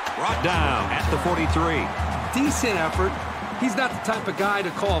 Brought down at the 43. Decent effort. He's not the type of guy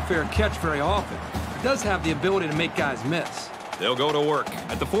to call a fair catch very often. He does have the ability to make guys miss. They'll go to work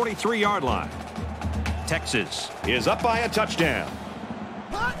at the 43-yard line. Texas is up by a touchdown.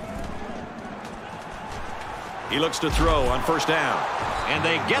 He looks to throw on first down, and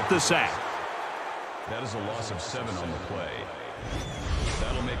they get the sack. That is a loss of 7 on the play.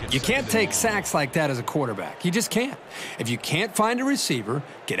 That'll make it You can't take sacks like that as a quarterback. You just can't. If you can't find a receiver,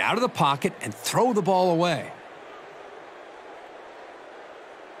 get out of the pocket and throw the ball away.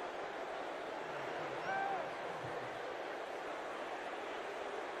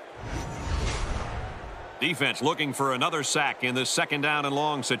 Defense looking for another sack in this second down and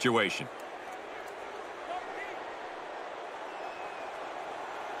long situation.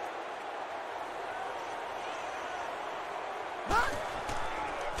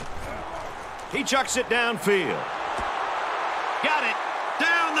 He chucks it downfield. Got it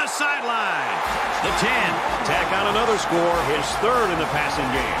down the sideline. The 10. Tack on another score, his third in the passing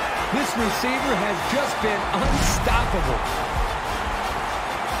game. This receiver has just been unstoppable.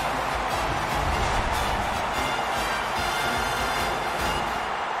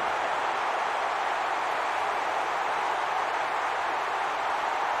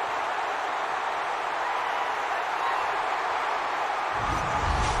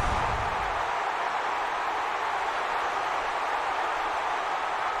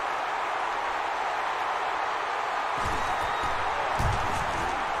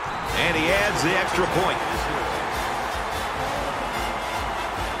 And he adds the extra point.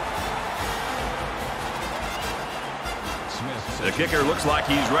 The kicker looks like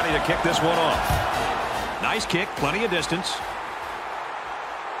he's ready to kick this one off. Nice kick, plenty of distance.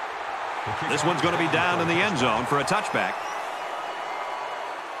 This one's going to be down in the end zone for a touchback.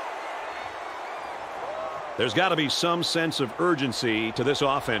 There's got to be some sense of urgency to this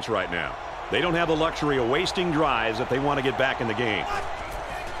offense right now. They don't have the luxury of wasting drives if they want to get back in the game.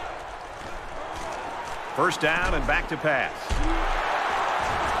 First down and back to pass.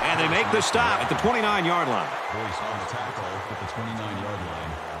 And they make the stop at the 29-yard line. Boyce on the tackle at the 29-yard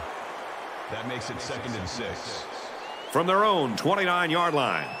line. That makes it 2nd and 6. From their own 29-yard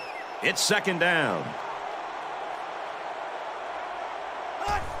line, it's second down.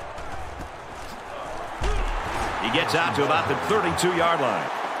 He gets out to about the 32-yard line.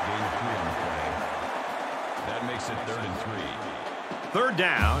 Gain of 3 on the play. That makes it 3rd and 3. Third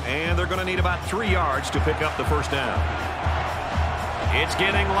down, and they're going to need about 3 yards to pick up the first down. It's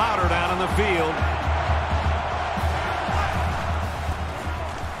getting louder down in the field.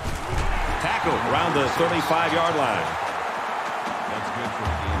 Tackle around the 35-yard line. That's good for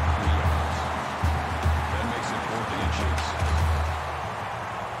a gain of 3 yards. That makes it 4th and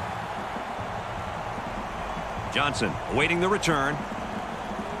inches. Johnson awaiting the return.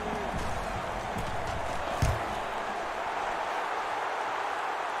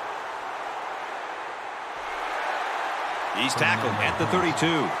 He's tackled at the 32.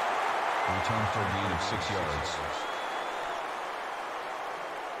 Return for a gain of 6 yards.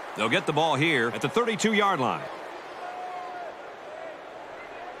 They'll get the ball here at the 32-yard line.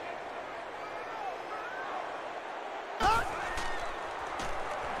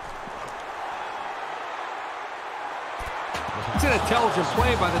 It's an intelligent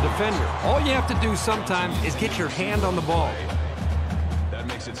play by the defender. All you have to do sometimes is get your hand on the ball. That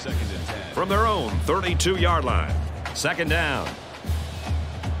makes it 2nd and 10. From their own 32-yard line. Second down.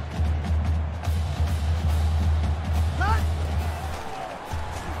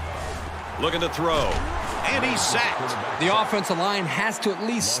 Looking to throw. And he's sacked. The offensive line has to at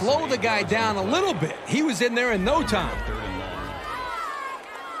least slow the guy down a little bit. He was in there in no time. 3rd and long.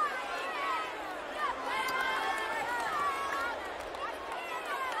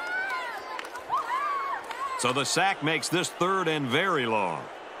 So the sack makes this 3rd and very long.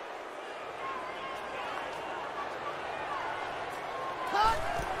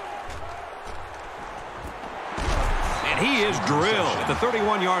 He is drilled at the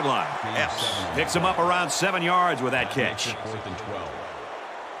 31-yard line. Epps picks him up around 7 yards with that catch. 4th and 12.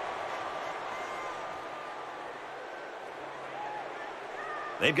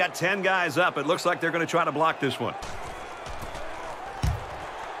 They've got 10 guys up. It looks like they're going to try to block this one.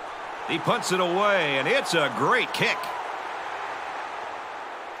 He punts it away, and it's a great kick.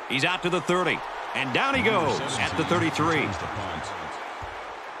 He's out to the 30. And down he goes at the 33.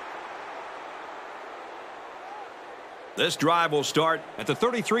 This drive will start at the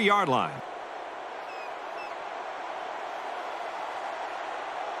 33-yard line.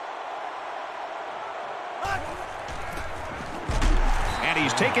 And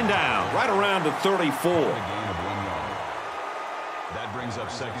he's taken down right around the 34. A gain of 1 yard. That brings up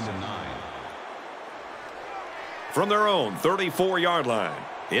 2nd and 9. From their own 34-yard line,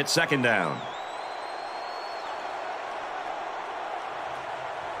 it's 2nd down.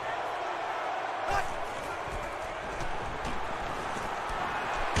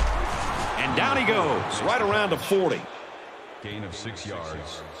 And down he goes right around the 40. Gain of 6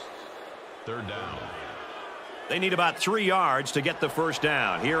 yards. 3rd down. They need about 3 yards to get the first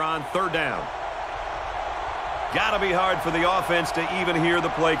down here on 3rd down. Got to be hard for the offense to even hear the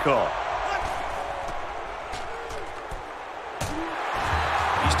play call.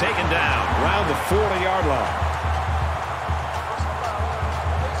 He's taken down around the 40-yard line.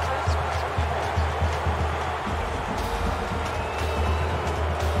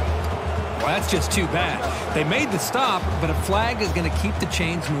 Well, that's just too bad. They made the stop, but a flag is going to keep the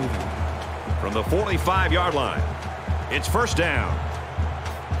chains moving. From the 45-yard line, it's 1st down.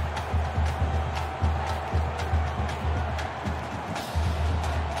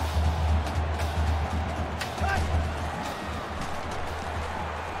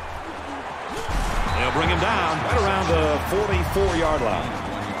 They'll bring him down right around the 44-yard line.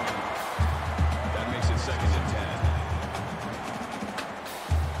 That makes it 2nd and 10.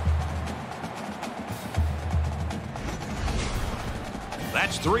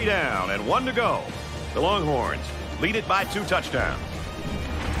 That's 3 down and 1 to go. The Longhorns lead it by 2 touchdowns.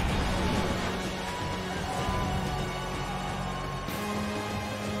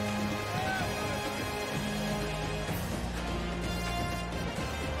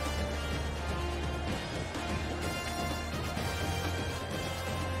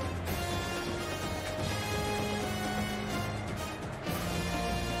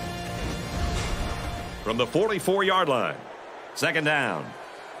 From the 44-yard line, 2nd down.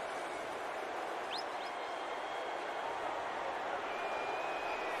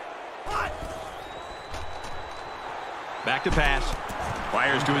 Back to pass.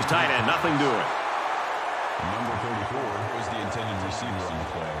 Fires to his tight end. Nothing doing. Number 34 was the intended receiver on the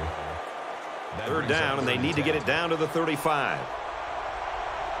play. That 3rd down, and they need to get it down to the 35.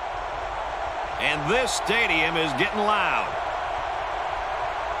 And this stadium is getting loud.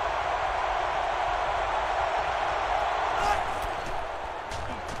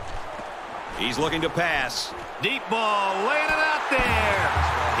 He's looking to pass. Deep ball, laying it out there.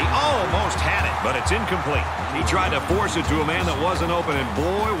 He almost had it, but it's incomplete. He tried to force it to a man that wasn't open, and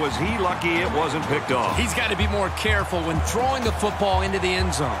boy, was he lucky it wasn't picked off. He's got to be more careful when throwing the football into the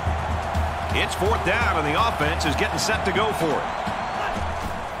end zone. It's 4th down, and the offense is getting set to go for it.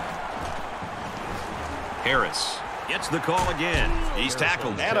 Harris gets the call again. He's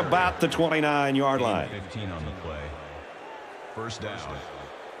tackled at about the 29-yard line. 15 on the play. 1st down.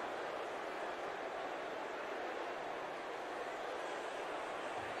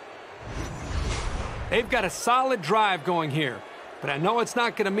 They've got a solid drive going here, but I know it's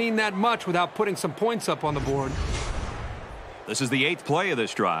not going to mean that much without putting some points up on the board. This is the 8th play of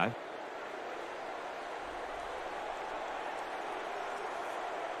this drive.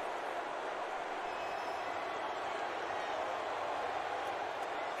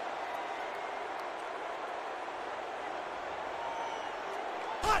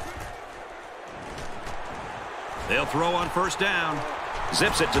 They'll throw on 1st down.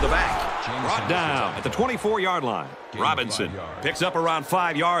 Zips it to the back. Brought down at the 24-yard line. Robinson picks up around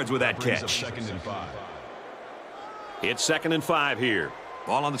 5 yards with that catch. 2nd and 5. It's 2nd and 5 here.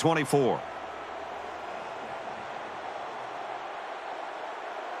 Ball on the 24.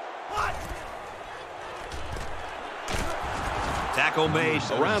 Tackle made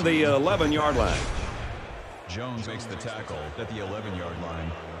around the 11-yard line. Jones makes the tackle at the 11-yard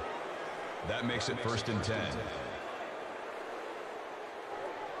line. That makes it 1st and 10.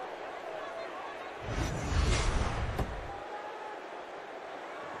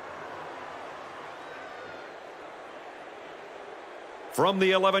 From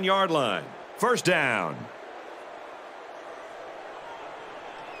the 11-yard line, 1st down.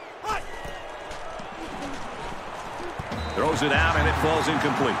 Throws it out, and it falls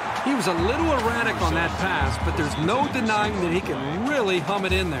incomplete. He was a little erratic on that pass, but there's no denying that he can really hum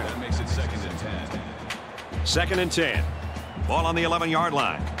it in there. That makes it 2nd and 10. 2nd and 10. Ball on the 11-yard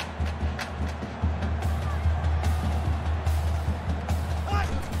line.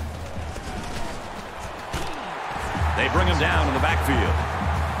 They bring him down in the backfield.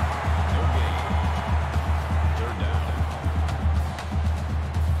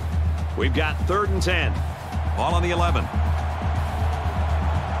 We've got 3rd and 10. Ball on the 11. And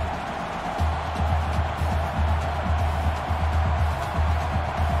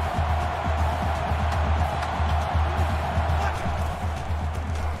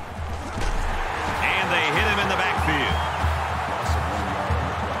they hit him in the backfield.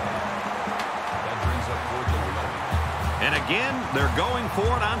 That brings up 4th and 11. And again, they're going for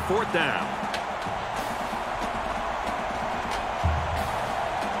it on 4th down.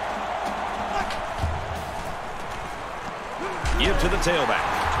 Give to the tailback.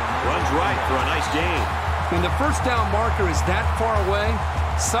 Runs right for a nice gain. When the first down marker is that far away,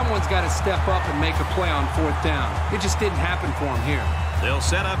 someone's got to step up and make a play on 4th down. It just didn't happen for him here. They'll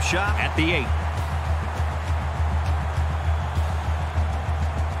set up shop at the 8.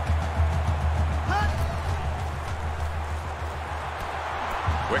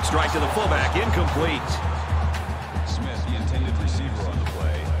 Quick strike to the fullback, incomplete. Smith, the intended receiver on the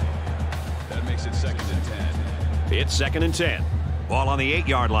play. That makes it 2nd and 10. It's 2nd and 10. Ball on the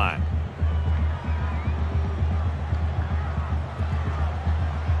 8-yard line.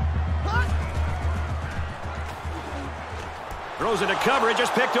 Throws into coverage,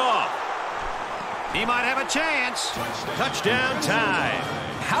 just picked off. He might have a chance. Touchdown time.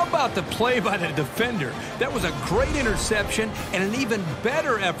 How about the play by the defender? That was a great interception and an even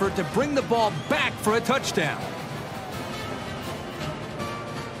better effort to bring the ball back for a touchdown.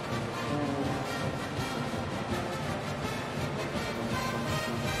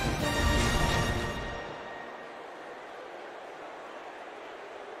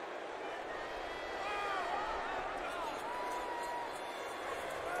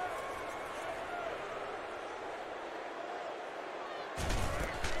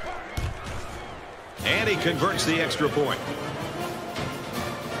 And he converts the extra point.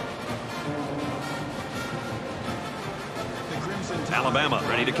 Alabama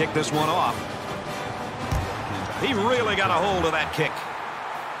ready to kick this one off. He really got a hold of that kick.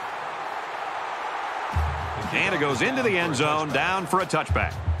 And it goes into the end zone, down for a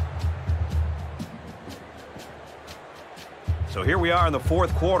touchback. So here we are in the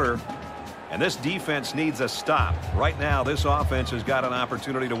 4th quarter. And this defense needs a stop. Right now, this offense has got an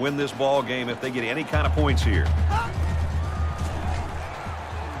opportunity to win this ball game if they get any kind of points here.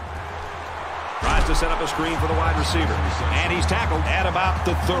 Tries to set up a screen for the wide receiver. And he's tackled at about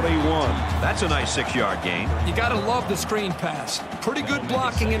the 31. That's a nice 6-yard gain. You got to love the screen pass. Pretty good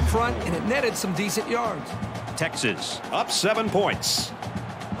blocking in front, and it netted some decent yards. Texas up 7 points.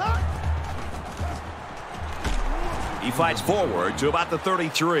 He fights forward to about the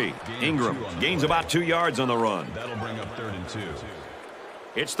 33. Ingram gains about 2 yards on the run. That'll bring up 3rd and 2.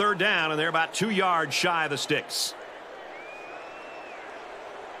 It's 3rd down, and they're about 2 yards shy of the sticks.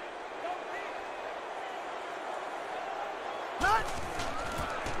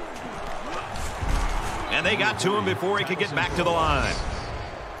 And they got to him before he could get back to the line.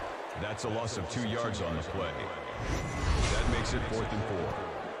 That's a loss of 2 yards on the play. That makes it 4th and 4.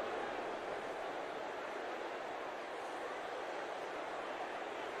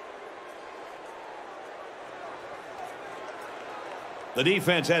 The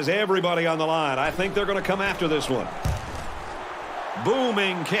defense has everybody on the line. I think they're going to come after this one.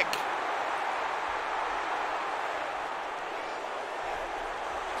 Booming kick.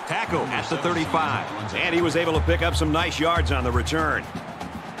 Tackle at the 35. And he was able to pick up some nice yards on the return.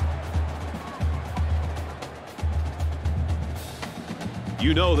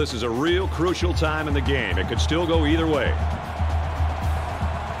 You know this is a real crucial time in the game. It could still go either way.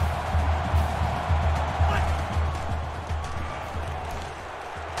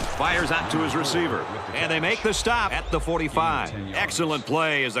 Fires out to his receiver. And they make the stop at the 45. Excellent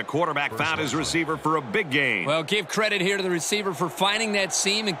play as the quarterback found his receiver for a big gain. Well, give credit here to the receiver for finding that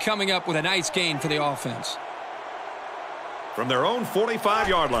seam and coming up with a nice gain for the offense. From their own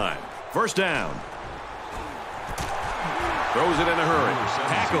 45-yard line. 1st down. Throws it in a hurry.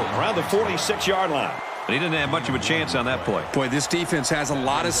 Tackle around the 46-yard line. But he didn't have much of a chance on that play. Boy, this defense has a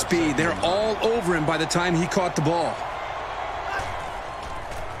lot of speed. They're all over him by the time he caught the ball.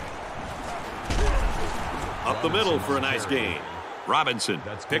 Up the middle for a nice gain. Robinson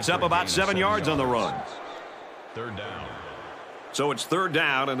picks up about 7 yards on the run. 3rd down. So it's 3rd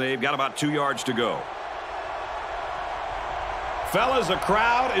down, and they've got about 2 yards to go. Fellas, the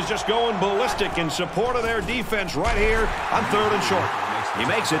crowd is just going ballistic in support of their defense right here on 3rd and short. He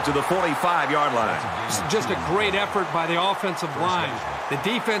makes it to the 45-yard line. This is just a great effort by the offensive line. The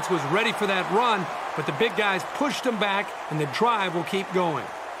defense was ready for that run, but the big guys pushed them back, and the drive will keep going.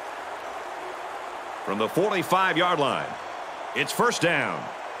 From the 45-yard line, it's 1st down.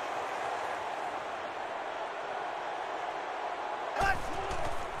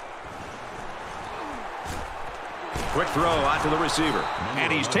 Quick throw out to the receiver.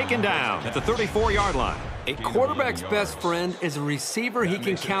 And he's taken down at the 34-yard line. A quarterback's best friend is a receiver he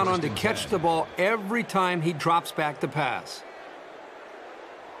can count on to catch the ball every time he drops back to pass.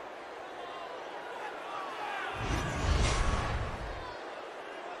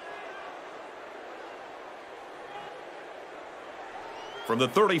 From the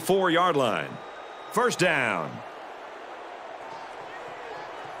 34-yard line. First down.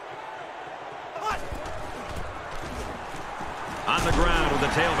 On the ground with the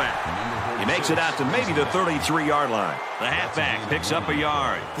tailback. He makes it out to maybe the 33-yard line. The halfback picks up a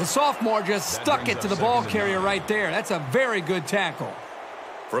yard. The sophomore just stuck it to the ball carrier right there. That's a very good tackle.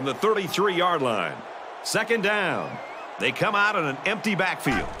 From the 33-yard line. Second down. They come out in an empty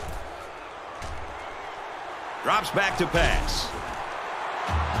backfield. Drops back to pass.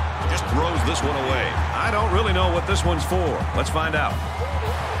 Just throws this one away. I don't really know what this one's for. Let's find out.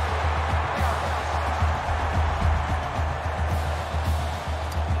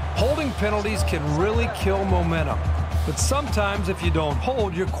 Holding penalties can really kill momentum. But sometimes if you don't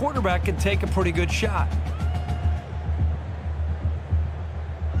hold, your quarterback can take a pretty good shot.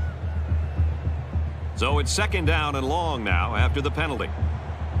 So it's second down and long now after the penalty.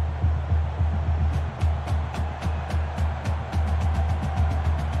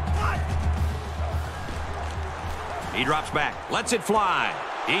 He drops back, lets it fly.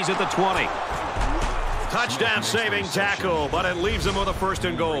 He's at the 20. Touchdown saving tackle, but it leaves him with a first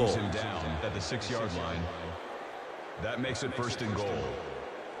and goal. Brings him down at the 6-yard line. That makes it first and goal.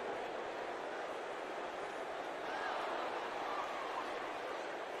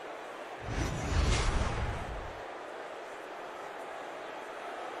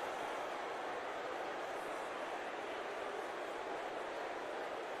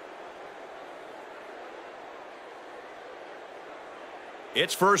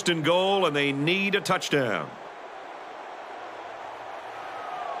 It's first and goal, and they need a touchdown.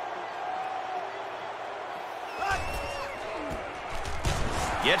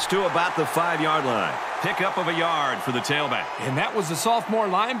 Gets to about the 5-yard line. Pickup of a yard for the tailback. And that was the sophomore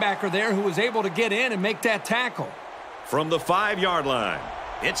linebacker there who was able to get in and make that tackle. From the 5-yard line,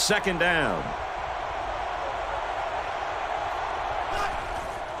 it's second down.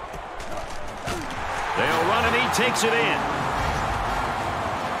 They'll run, and he takes it in.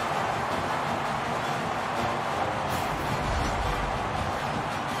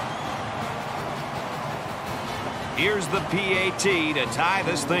 Here's the PAT to tie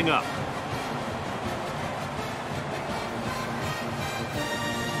this thing up.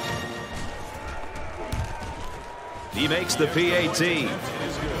 He makes the PAT.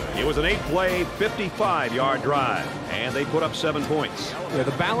 It was an 8-play, 55-yard drive, and they put up 7 points. Yeah,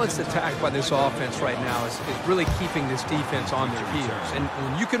 the balanced attack by this offense right now is really keeping this defense on their heels. And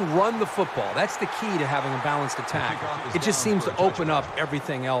when you can run the football, that's the key to having a balanced attack. It just seems to open up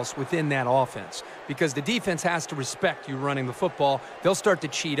everything else within that offense because the defense has to respect you running the football. They'll start to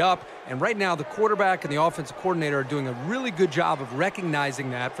cheat up, and right now the quarterback and the offensive coordinator are doing a really good job of recognizing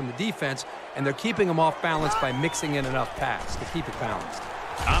that from the defense, and they're keeping them off balance by mixing in enough pass to keep it balanced.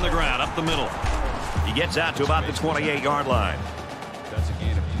 On the ground, up the middle. He gets out to about the 28-yard line. That's a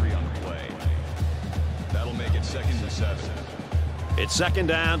gain of 3 on the play. That'll make it 2nd and 7. It's second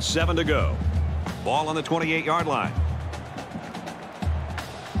down, 7 to go. Ball on the 28-yard line.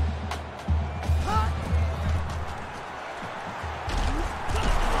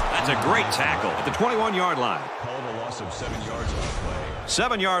 That's a great tackle at the 21-yard line. Called a loss of 7 yards on the play.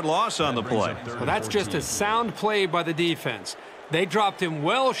 7-yard loss on the play. Well, that's just a sound play by the defense. They dropped him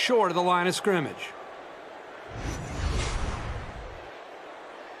well short of the line of scrimmage.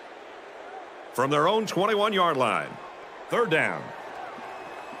 From their own 21-yard line. Third down.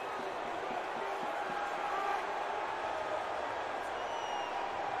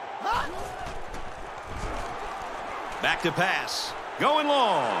 Back to pass. Going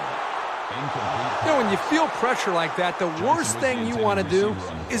long. You know, when you feel pressure like that, the worst thing you want to do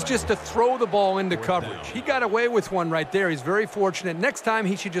is just to throw the ball into coverage. He got away with one right there. He's very fortunate. Next time,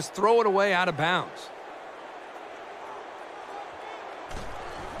 he should just throw it away out of bounds.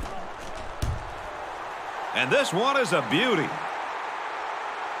 And this one is a beauty.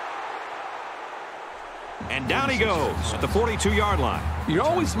 And down he goes at the 42-yard line. You're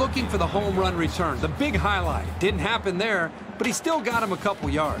always looking for the home run return, the big highlight. Didn't happen there, but he still got him a couple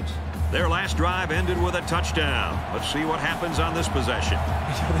yards. Their last drive ended with a touchdown. Let's see what happens on this possession.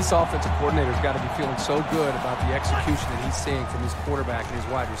 This offensive coordinator's got to be feeling so good about the execution that he's seeing from his quarterback and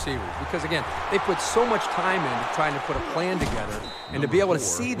his wide receivers. Because, again, they put so much time into trying to put a plan together, and to be able to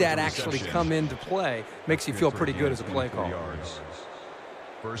see that actually come into play makes you feel pretty good as a play caller.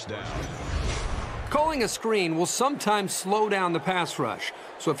 First down. Calling a screen will sometimes slow down the pass rush.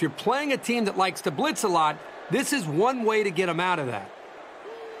 So if you're playing a team that likes to blitz a lot, this is one way to get them out of that.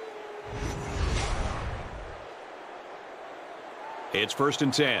 It's 1st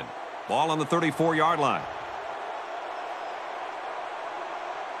and 10. Ball on the 34-yard line.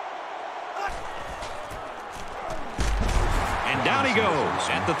 And down he goes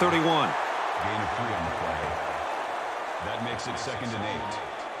at the 31. Gain of 3 on the play. That makes it 2nd and 8.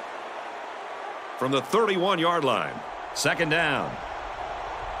 From the 31-yard line, 2nd down.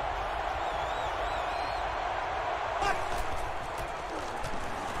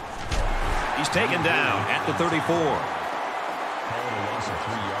 He's taken down at the 34. Call it a loss of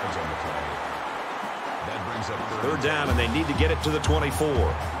 3 yards on the play. That brings up 3rd down, and they need to get it to the 24.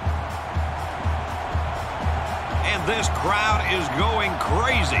 And this crowd is going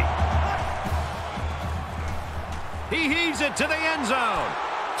crazy. He heaves it to the end zone.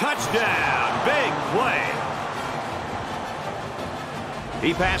 Touchdown. Big play.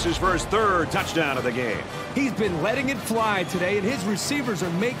 He passes for his 3rd touchdown of the game. He's been letting it fly today, and his receivers are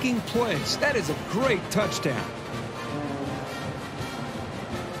making plays. That is a great touchdown.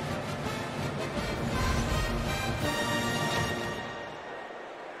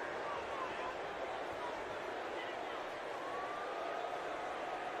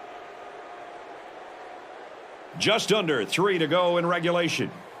 Just under 3 to go in regulation.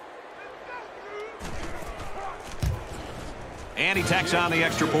 And he tacks on the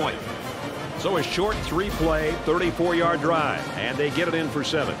extra point. So a short 3-play, 34-yard drive, and they get it in for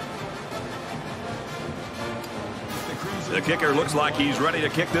 7. The kicker looks like he's ready to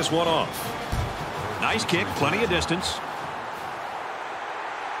kick this one off. Nice kick, plenty of distance.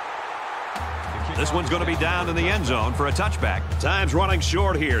 This one's going to be down in the end zone for a touchback. Time's running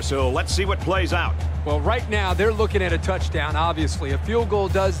short here, so let's see what plays out. Well, right now, they're looking at a touchdown, obviously. A field goal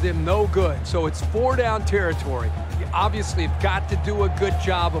does them no good, so it's 4-down territory. You obviously have got to do a good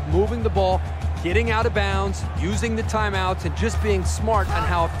job of moving the ball, getting out of bounds, using the timeouts, and just being smart on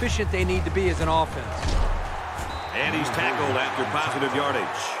how efficient they need to be as an offense. And he's tackled after positive yardage.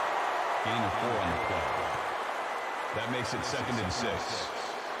 Gain of 4 on the play. That makes it 2nd and 6.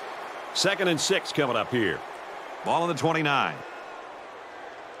 2nd and 6 coming up here. Ball on the 29.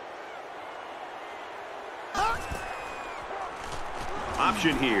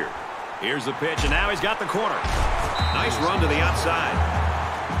 Option here. Here's the pitch, and now he's got the corner. Nice run to the outside.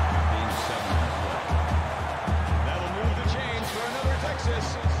 Gain of 7 on the play. That'll move the chains for another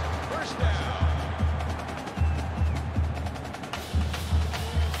Texas. 1st down.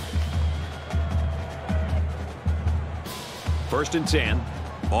 First and 10.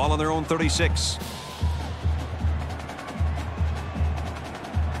 Ball on their own 36.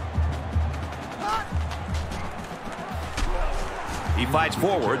 He fights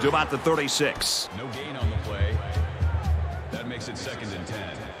forward to about the 36. No gain on the play. That makes it 2nd and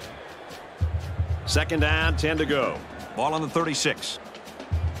 10. 2nd down, 10 to go. Ball on the 36.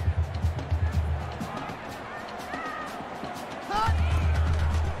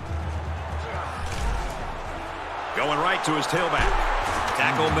 Going right to his tailback.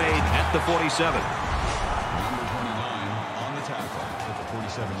 Tackle made at the 47. Number 29 on the tackle at the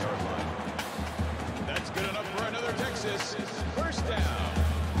 47-yard line. That's good enough for another Texas. 1st down.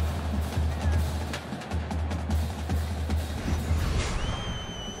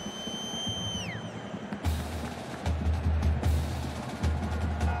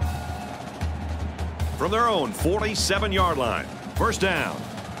 From their own 47-yard line. 1st down.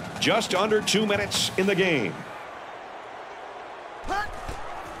 Just under 2 minutes in the game.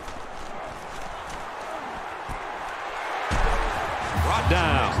 Brought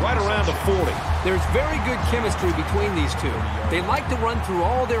down right around the 40. There's very good chemistry between these two. They like to run through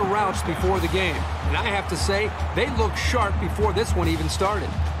all their routes before the game. And I have to say, they looked sharp before this one even started.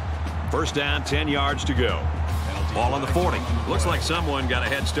 1st down, 10 yards to go. Ball on the 40. Looks like someone got a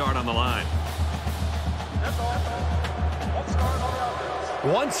head start on the line.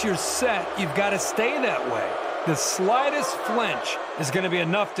 Once you're set, you've got to stay that way. The slightest flinch is going to be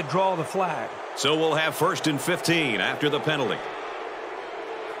enough to draw the flag. So we'll have 1st and 15 after the penalty.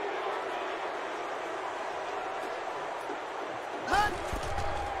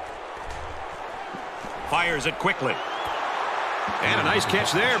 Fires it quickly. And a nice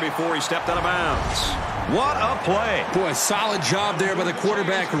catch there before he stepped out of bounds. What a play. Boy, solid job there by the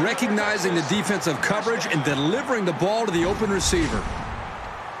quarterback, recognizing the defensive coverage and delivering the ball to the open receiver.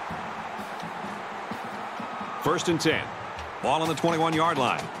 1st and 10. Ball on the 21-yard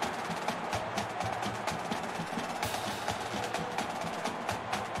line.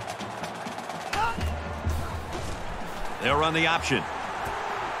 They'll run the option.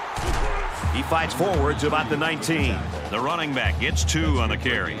 He fights forward to about the 19. The running back gets 2 on the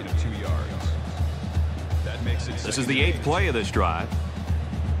carry. This is the 8th play of this drive.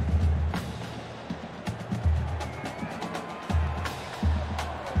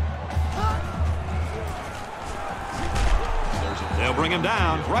 They'll bring him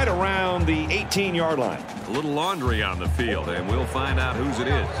down right around the 18-yard line. A little laundry on the field, and we'll find out whose it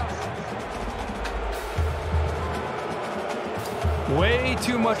is. Way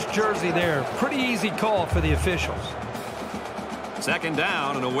too much jersey there. Pretty easy call for the officials. 2nd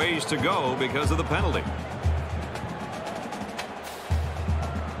down and a ways to go because of the penalty.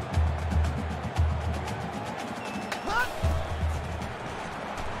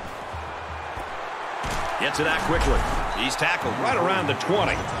 Gets it out quickly. He's tackled right around the 20. Call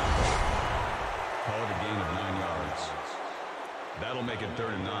it a gain of 9 yards. That'll make it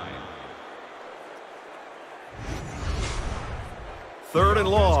 3rd and 9. 3rd and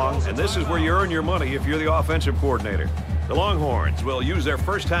long, and this is where you earn your money if you're the offensive coordinator. The Longhorns will use their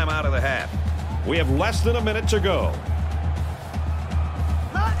first time out of the half. We have less than a minute to go.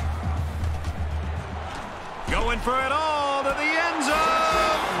 Going for it all to the end zone.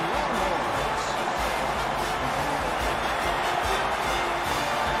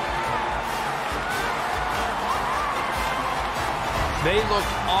 They looked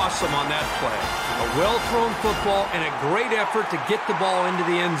awesome on that play. A well-thrown football and a great effort to get the ball into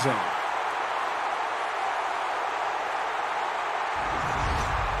the end zone.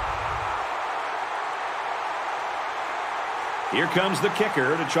 Here comes the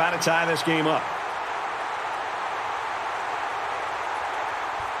kicker to try to tie this game up.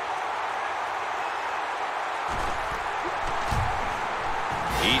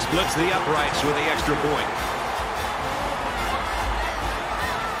 He splits the uprights with the extra point.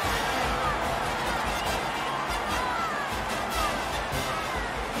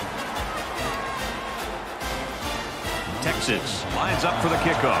 Texas lines up for the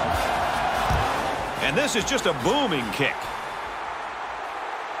kickoff. And this is just a booming kick.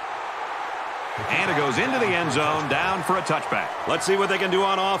 And it goes into the end zone, down for a touchback. Let's see what they can do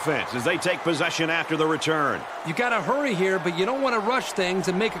on offense as they take possession after the return. You got to hurry here, but you don't want to rush things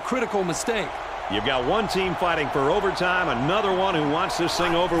and make a critical mistake. You've got one team fighting for overtime, another one who wants this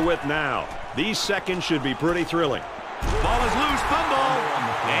thing over with now. These seconds should be pretty thrilling. Ball is loose, fumble.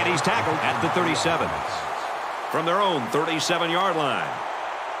 And he's tackled at the 37. From their own 37-yard line.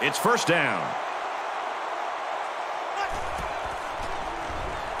 It's 1st down.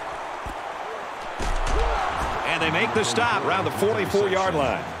 And they make the stop around the 44-yard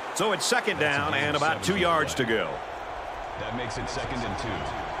line. So it's 2nd down and about 2 yards to go. That makes it 2nd and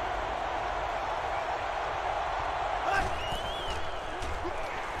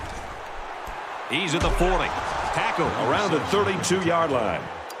 2. He's at the 40. Tackle around the 32-yard line.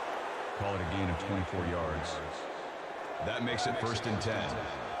 Call it a gain of 24 yards. That makes it 1st and 10.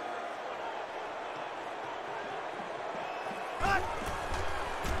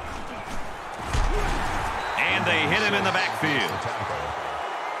 And they hit him in the backfield.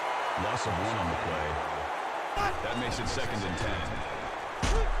 Loss of 1 on the play. That makes it 2nd and 10.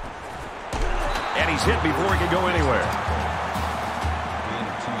 And he's hit before he can go anywhere. Gain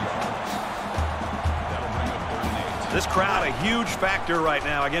of 2 yards. That'll bring up 3rd and 8. This crowd a huge factor right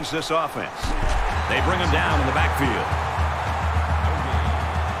now against this offense. They bring him down in the backfield.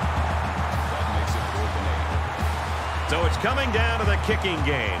 So it's coming down to the kicking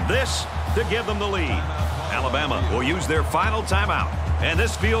game. This to give them the lead. Alabama will use their final timeout. And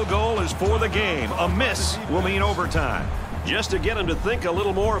this field goal is for the game. A miss will mean overtime. Just to get them to think a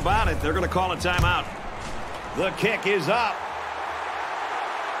little more about it, they're going to call a timeout. The kick is up.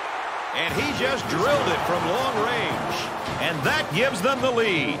 And he just drilled it from long range. And that gives them the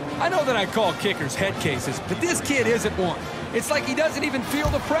lead. I know that I call kickers head cases, but this kid isn't one. It's like he doesn't even feel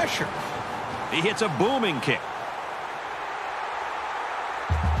the pressure. He hits a booming kick.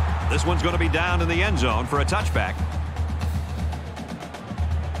 This one's going to be down in the end zone for a touchback.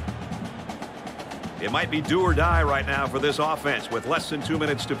 It might be do or die right now for this offense with less than 2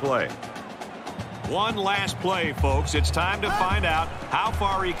 minutes to play. One last play, folks. It's time to find out how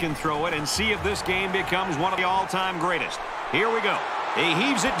far he can throw it and see if this game becomes one of the all-time greatest. Here we go. He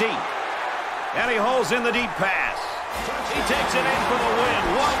heaves it deep. And he holds in the deep pass. He takes it in for the win.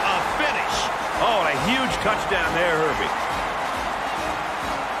 What a finish. Oh, and a huge touchdown there, Herbie.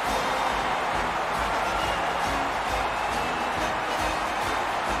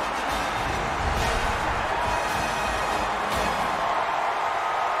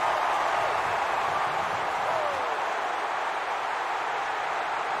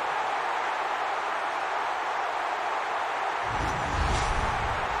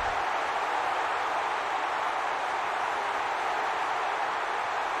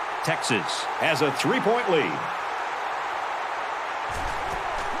 Texas has a 3-point lead.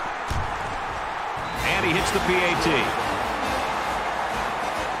 And he hits the PAT.